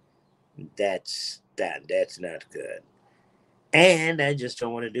yourself, that's not good. And I just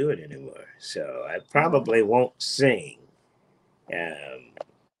don't want to do it anymore. So I probably won't sing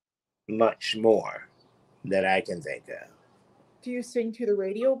much more that I can think of. Do you sing to the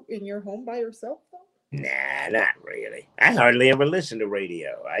radio in your home by yourself, though? Nah, not really. I hardly ever listen to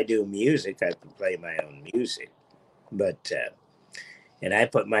radio. I do music. I can play my own music. But, and I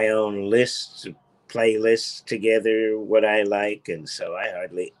put my own playlists together, what I like. And so I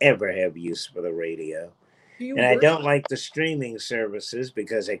hardly ever have use for the radio. And I don't like the streaming services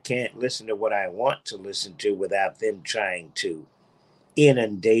because I can't listen to what I want to listen to without them trying to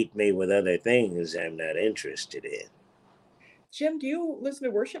inundate me with other things I'm not interested in. Jim, do you listen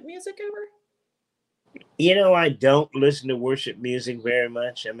to worship music ever? I don't listen to worship music very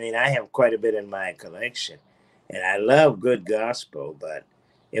much. I mean, I have quite a bit in my collection, and I love good gospel, but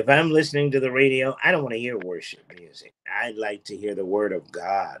if I'm listening to the radio, I don't want to hear worship music. I'd like to hear the word of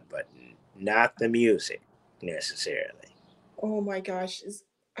God, but not the music necessarily. Oh my gosh.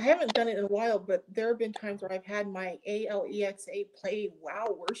 I haven't done it in a while, but there have been times where I've had my Alexa play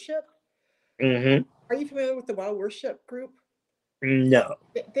Wow Worship. Mm-hmm. Are you familiar with the Wow Worship group? No.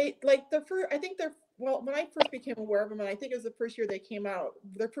 They like the first, I think when I first became aware of them, and I think it was the first year they came out,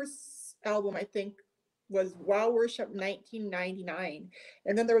 their first album, I think, was Wow Worship 1999.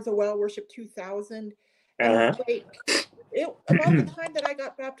 And then there was a Wow Worship 2000. And about the time that I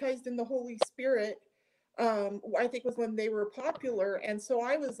got baptized in the Holy Spirit, I think was when they were popular. And so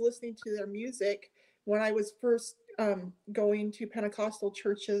I was listening to their music when I was first going to Pentecostal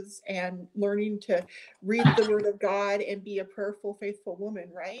churches and learning to read the Word of God and be a prayerful, faithful woman,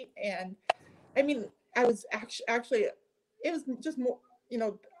 right? And I mean, I was actually, it was just more,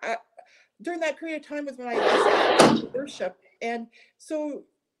 during that period of time was when I listened to worship. And so,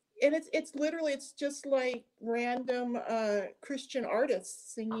 and it's literally, it's just like random Christian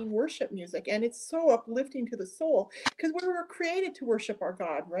artists singing worship music. And it's so uplifting to the soul because we were created to worship our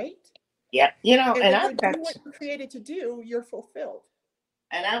God, right? Yeah, and I've got what you're created to do, you're fulfilled.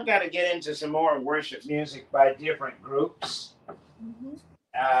 And I've got to get into some more worship music by different groups. Mm-hmm.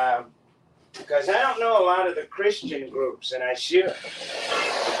 Because I don't know a lot of the Christian groups, and I should.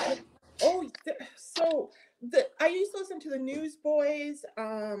 I used to listen to the Newsboys.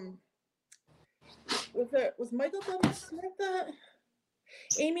 Was Michael W. Smith that?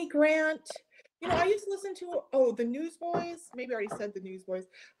 Amy Grant. I used to listen to, the Newsboys. Maybe I already said the Newsboys.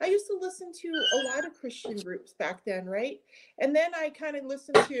 I used to listen to a lot of Christian groups back then, right? And then I kind of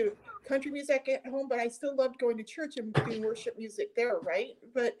listened to country music at home, but I still loved going to church and doing worship music there, right?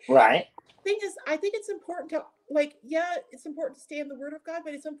 But right. The thing is, I think it's important to, it's important to stay in the Word of God,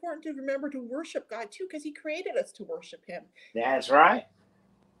 but it's important to remember to worship God too, because He created us to worship Him. That's right.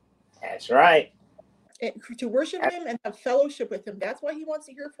 That's right. And to worship Him and have fellowship with Him. That's why He wants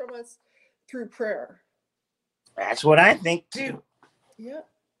to hear from us through prayer. That's what I think too. Yeah.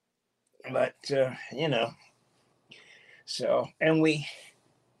 But so, and we,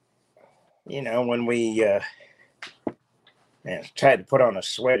 when we tried to put on a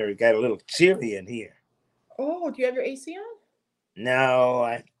sweater, it got a little chilly in here. Oh, do you have your AC on?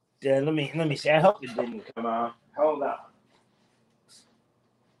 No, let me see. I hope it didn't come on. Hold on.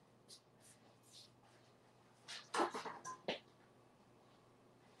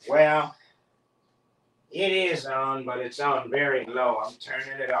 Well, it is on, but it's on very low. I'm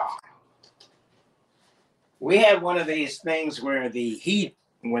turning it off. We have one of these things where the heat,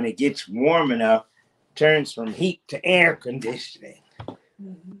 when it gets warm enough, turns from heat to air conditioning.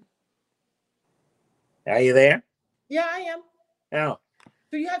 Mm-hmm. Are you there? Yeah, I am. Oh.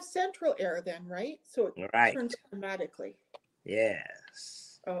 So you have central air then, right? So it turns automatically.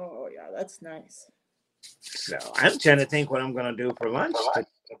 Yes. Oh, yeah, that's nice. So I'm trying to think what I'm going to do for lunch.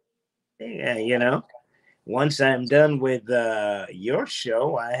 Yeah, once I'm done with your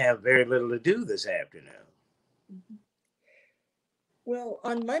show, I have very little to do this afternoon. Mm-hmm. Well,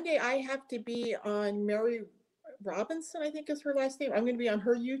 on Monday, I have to be on Mary Robinson, I think is her last name. I'm going to be on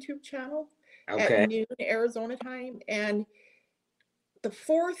her YouTube channel Okay. at noon Arizona time. And the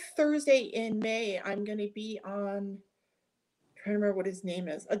fourth Thursday in May, I'm going to be on, I'm trying to remember what his name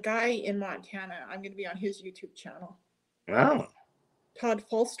is, a guy in Montana. I'm going to be on his YouTube channel. Oh. Todd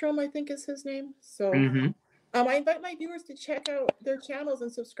Falstrom, I think is his name. So I invite my viewers to check out their channels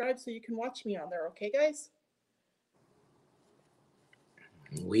and subscribe so you can watch me on there. Okay, guys?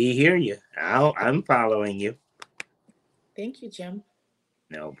 We hear you. I'm following you. Thank you, Jim.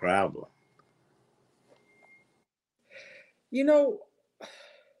 No problem. You know,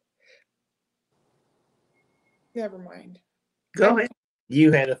 never mind. Go ahead.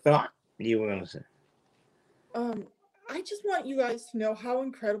 You had a thought you were going to say. I just want you guys to know how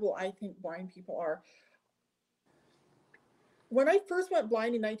incredible I think blind people are. When I first went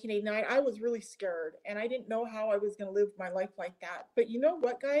blind in 1989, I was really scared and I didn't know how I was going to live my life like that. But you know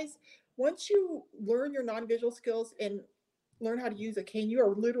what, guys? Once you learn your non-visual skills and learn how to use a cane, you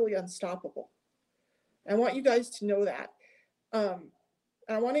are literally unstoppable. I want you guys to know that. And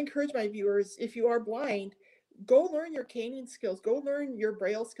I want to encourage my viewers, if you are blind, go learn your caning skills, go learn your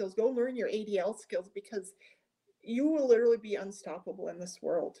braille skills, go learn your ADL skills, because you will literally be unstoppable in this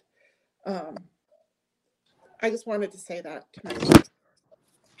world. I just wanted to say that to my viewers.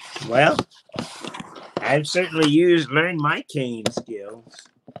 Well, I've certainly learned my cane skills,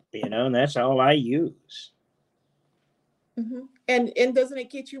 and that's all I use. And doesn't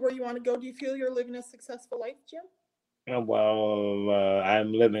it get you where you want to go? Do you feel you're living a successful life, Jim? Well,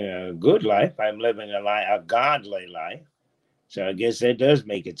 I'm living a good life. I'm living a godly life. So I guess that does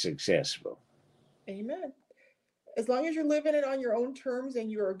make it successful. Amen. As long as you're living it on your own terms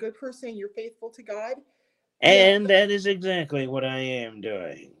and you're a good person and you're faithful to God. And that is exactly what I am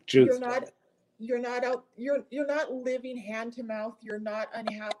doing. Truthfully. You're not living hand to mouth. You're not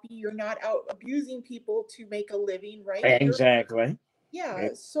unhappy. You're not out abusing people to make a living, right? Exactly.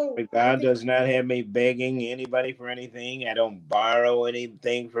 So God does not have me begging anybody for anything. I don't borrow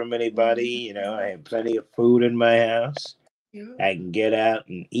anything from anybody. I have plenty of food in my house. I can get out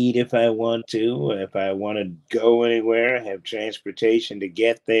and eat if I want to. If I want to go anywhere, I have transportation to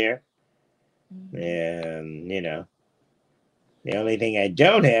get there. And, the only thing I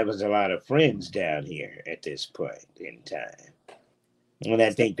don't have is a lot of friends down here at this point in time. And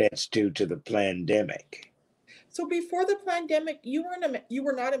I think that's due to the pandemic. So before the pandemic, you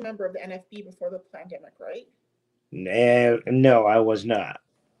were not a member of the NFB before the pandemic, right? No, I was not.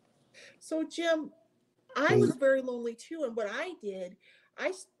 So Jim, I was very lonely too, and what I did,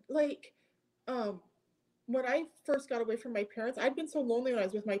 when I first got away from my parents, I'd been so lonely when I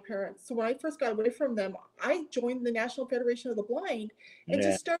was with my parents. So when I first got away from them, I joined the National Federation of the Blind and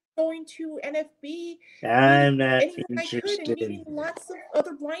just started going to NFB. I'm not anything interested. I could, and meeting lots of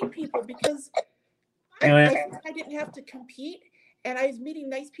other blind people, because I didn't have to compete, and I was meeting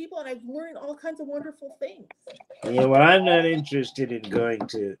nice people, and I was learning all kinds of wonderful things. Yeah, well, I'm not interested in going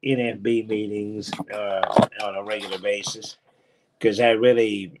to NFB meetings on a regular basis, because I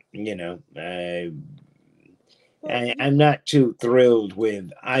really, I'm not too thrilled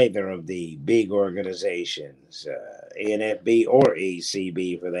with either of the big organizations, NFB or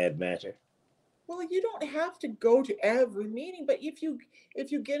ACB for that matter. Well, you don't have to go to every meeting, but if you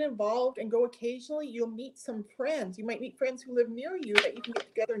get involved and go occasionally, you'll meet some friends. You might meet friends who live near you that you can get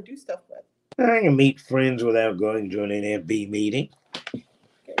together and do stuff with. I can meet friends without going to an NFB meeting. Okay,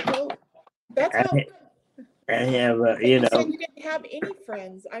 well, that's how. I have, You said you didn't have any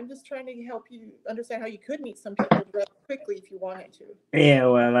friends. I'm just trying to help you understand how you could meet some people rather quickly if you wanted to. Yeah,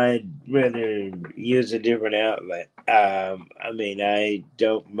 well, I'd rather use a different outlet. I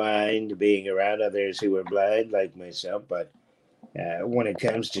don't mind being around others who are blind like myself, but when it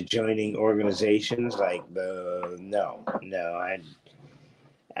comes to joining organizations like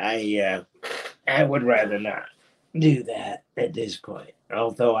I would rather not do that at this point.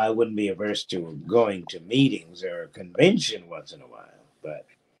 Although I wouldn't be averse to going to meetings or a convention once in a while, but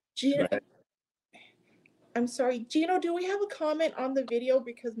Gino, I'm sorry, Gino, do we have a comment on the video?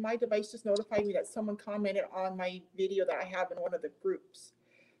 Because my device just notified me that someone commented on my video that I have in one of the groups.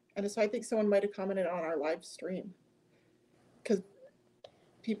 And so I think someone might have commented on our live stream. Because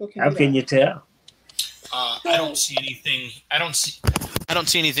people can. How can you tell? I don't see anything. I don't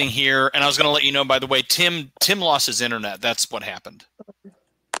see anything here. And I was going to let you know, by the way, Tim lost his internet. That's what happened.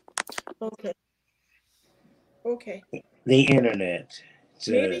 Okay. The internet.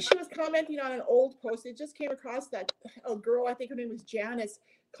 Maybe she was commenting on an old post. It just came across that a girl, I think her name was Janice,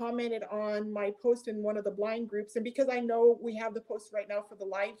 commented on my post in one of the blind groups. And because I know we have the post right now for the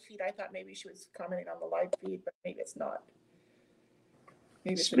live feed, I thought maybe she was commenting on the live feed, but maybe it's not.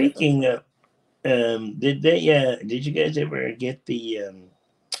 Speaking Did you guys ever get the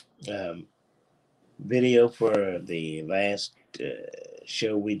um, video for the last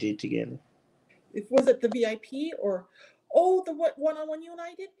show we did together? Was it the VIP or the one-on-one you and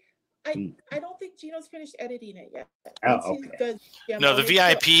I did? I don't think Gino's finished editing it yet. Oh, okay. No, the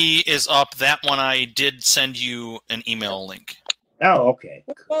VIP is up. That one I did send you an email link. Oh, okay.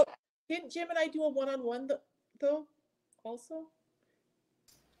 Well, didn't Jim and I do a one-on-one though? Also.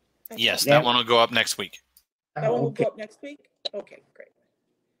 Yes, that one will go up next week. That one will go up next week. Okay, great.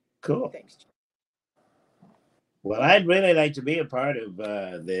 Cool. Thanks, Jim. Well, I'd really like to be a part of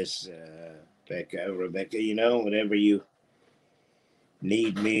this, Rebecca. Whenever you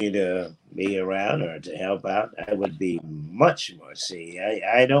need me to be around or to help out, I would be much more.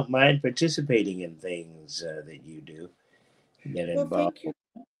 I don't mind participating in things that you do. Get involved. Thank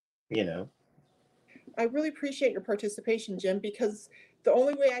you. I really appreciate your participation, Jim, because the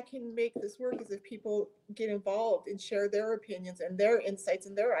only way I can make this work is if people get involved and share their opinions and their insights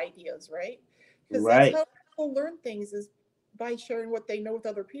and their ideas, right? Because that's how people learn things, is by sharing what they know with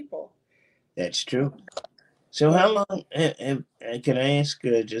other people. That's true. So how long, can I ask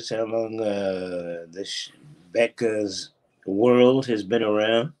just how long this Becca's World has been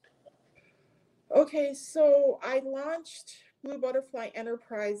around? Okay, so I launched Blue Butterfly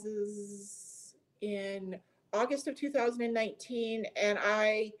Enterprises in August of 2019, and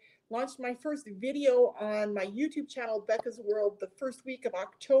I launched my first video on my YouTube channel, Becca's World, the first week of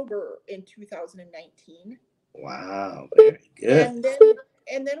October in 2019. Wow, very good.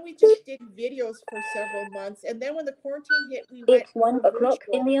 And then we just did videos for several months. And then when the quarantine hit, we went. It's 1 o'clock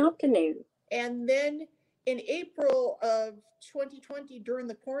in the afternoon. And then in April of 2020, during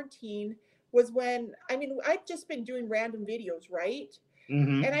the quarantine, was when, I'd just been doing random videos, right?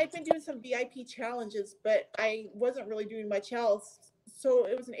 Mm-hmm. And I'd been doing some VIP challenges, but I wasn't really doing much else. So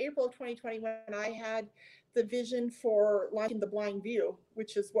it was in April of 2020 when I had the vision for launching the Blind View,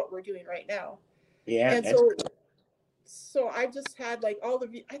 which is what we're doing right now. Yeah. And so I just had like all the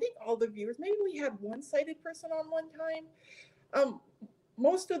viewers, maybe we had one sighted person on one time.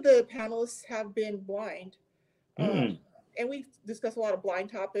 Most of the panelists have been blind. And we discuss a lot of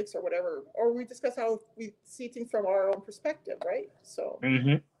blind topics or whatever, or we discuss how we see things from our own perspective, right? So.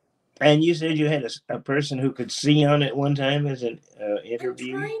 Mm-hmm. And you said you had a person who could see on it one time as an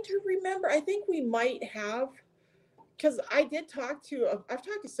interview? I'm trying to remember. I think we might have, because I've talked to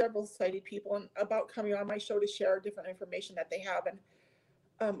several sighted people about coming on my show to share different information that they have.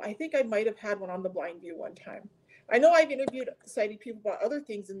 And I think I might have had one on the Blind View one time. I know I've interviewed sighted people about other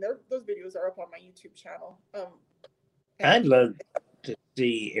things, and those videos are up on my YouTube channel. I'd love to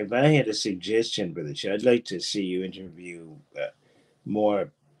see, if I had a suggestion for the show, I'd like to see you interview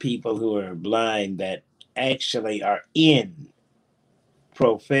more people who are blind that actually are in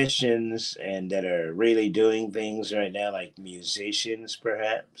professions and that are really doing things right now, like musicians,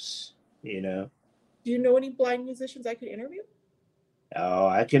 perhaps, Do you know any blind musicians I could interview? Oh,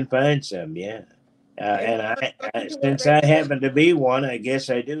 I can find some, yeah. And I since I happen to be one, I guess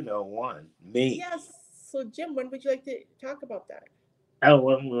I do know one. Me. Yes. So, Jim, when would you like to talk about that? Oh,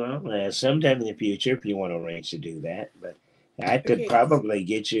 well, sometime in the future, if you want to arrange to do that. But I could probably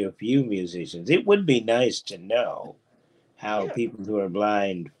get you a few musicians. It would be nice to know how people who are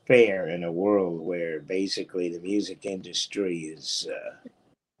blind fare in a world where basically the music industry is,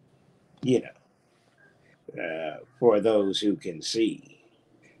 for those who can see.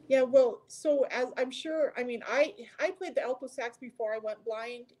 Yeah, well, so as I'm sure, I played the alto sax before I went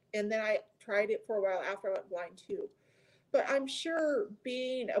blind, and then I tried it for a while after I went blind too. But I'm sure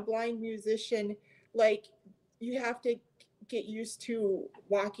being a blind musician, like, you have to get used to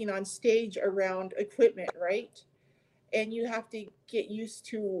walking on stage around equipment, right? And you have to get used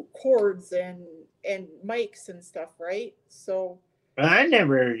to chords and mics and stuff, right? So I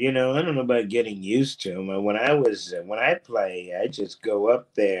never, I don't know about getting used to them. When I play, I just go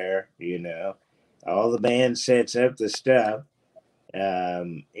up there, all the band sets up the stuff.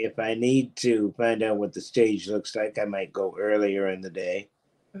 If I need to find out what the stage looks like, I might go earlier in the day,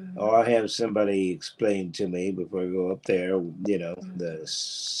 or I'll have somebody explain to me before I go up there, the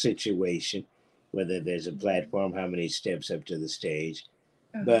situation, whether there's a platform, how many steps up to the stage.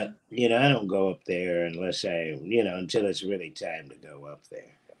 But, I don't go up there unless until it's really time to go up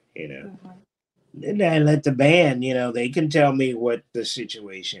there, Then I let the band, they can tell me what the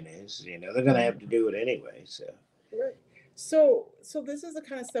situation is. They're going to have to do it anyway. So. Right. So this is the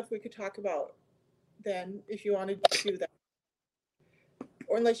kind of stuff we could talk about then, if you wanted to do that.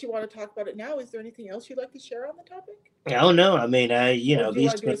 Or unless you want to talk about it now, is there anything else you'd like to share on the topic? Oh, no. I mean, do you want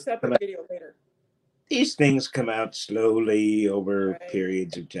to do a separate video later? These things come out slowly over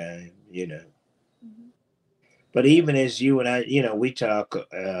periods of time, But even as you and I, we talk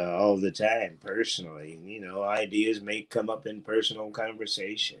all the time personally. Ideas may come up in personal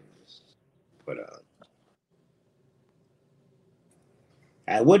conversations. But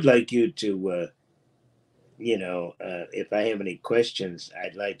I would like you to, if I have any questions,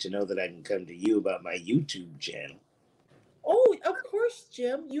 I'd like to know that I can come to you about my YouTube channel. Oh, of course,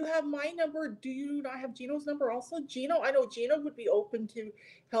 Jim. You have my number. Do you not have Gino's number also? Gino, I know Gino would be open to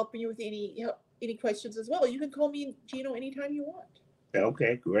helping you with any questions as well. You can call me Gino anytime you want.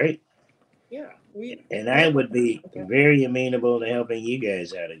 Okay, great. Yeah, and I would be very amenable to helping you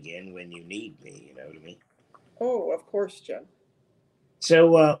guys out again when you need me. You know what I mean? Oh, of course, Jim.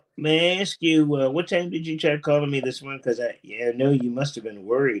 So, may I ask you, what time did you try calling me this morning? Because I know you must have been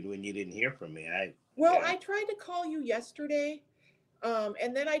worried when you didn't hear from me. I tried to call you yesterday,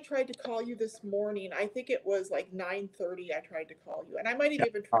 and then I tried to call you this morning. I think it was like 9:30. I tried to call you, and I might have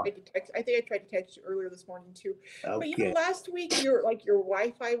even tried to text. I think I tried to text you earlier this morning too. Okay. But last week your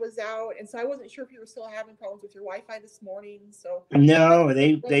Wi-Fi was out, and so I wasn't sure if you were still having problems with your Wi-Fi this morning. So no,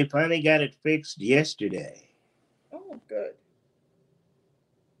 they finally got it fixed yesterday. Oh, good.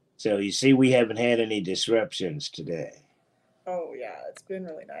 So you see, we haven't had any disruptions today. Oh yeah, it's been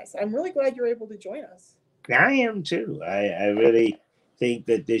really nice. I'm really glad you're able to join us. I am too. I really think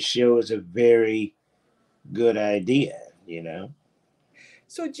that this show is a very good idea,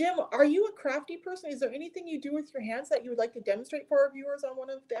 So Jim, are you a crafty person? Is there anything you do with your hands that you would like to demonstrate for our viewers on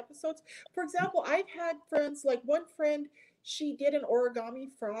one of the episodes? For example, I've had friends, like one friend, she did an origami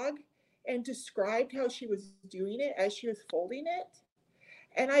frog and described how she was doing it as she was folding it.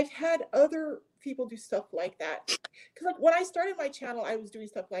 And I've had other people do stuff like that. Because when I started my channel, I was doing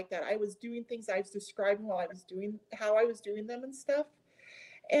stuff like that. I was doing things I was describing while I was doing how I was doing them and stuff.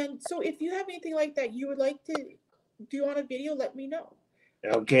 And so if you have anything like that you would like to do on a video, let me know.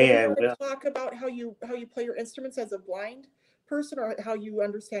 Okay, I will. Talk about how you play your instruments as a blind person, or how you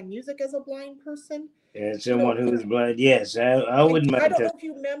understand music as a blind person. As someone who's blind, yes, I wouldn't mind. I don't know if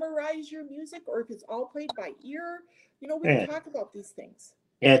you memorize your music or if it's all played by ear. We can talk about these things.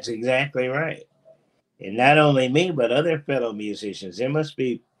 That's exactly right. And not only me, but other fellow musicians. There must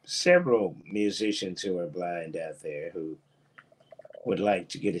be several musicians who are blind out there who would like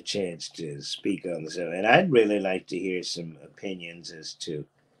to get a chance to speak on the show. And I'd really like to hear some opinions as to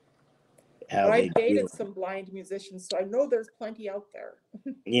how they I've dated some blind musicians, so I know there's plenty out there.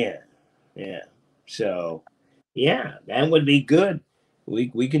 Yeah. So, that would be good.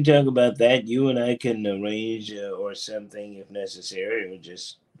 We can talk about that. You and I can arrange or something if necessary, or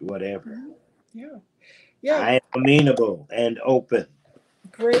just whatever. Yeah. I am amenable and open.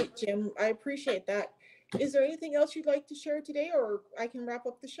 Great, Jim. I appreciate that. Is there anything else you'd like to share today, or I can wrap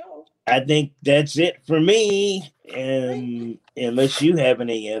up the show? I think that's it for me. Unless you have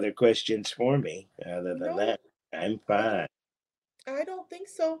any other questions for me, other than that, I'm fine. I don't think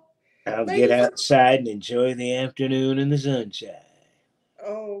so. I'll get outside and enjoy the afternoon and the sunshine.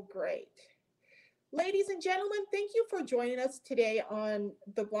 Oh, great. Ladies and gentlemen, thank you for joining us today on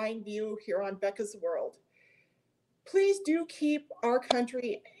The Blind View here on Becca's World. Please do keep our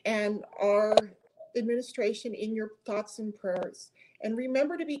country and our administration in your thoughts and prayers. And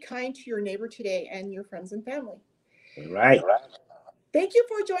remember to be kind to your neighbor today and your friends and family. Right. Thank you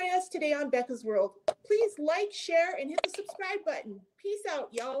for joining us today on Becca's World. Please like, share, and hit the subscribe button. Peace out,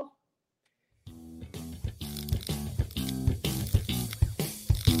 y'all.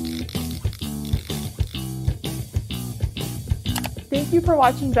 Thank you for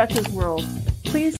watching Becca's World. Please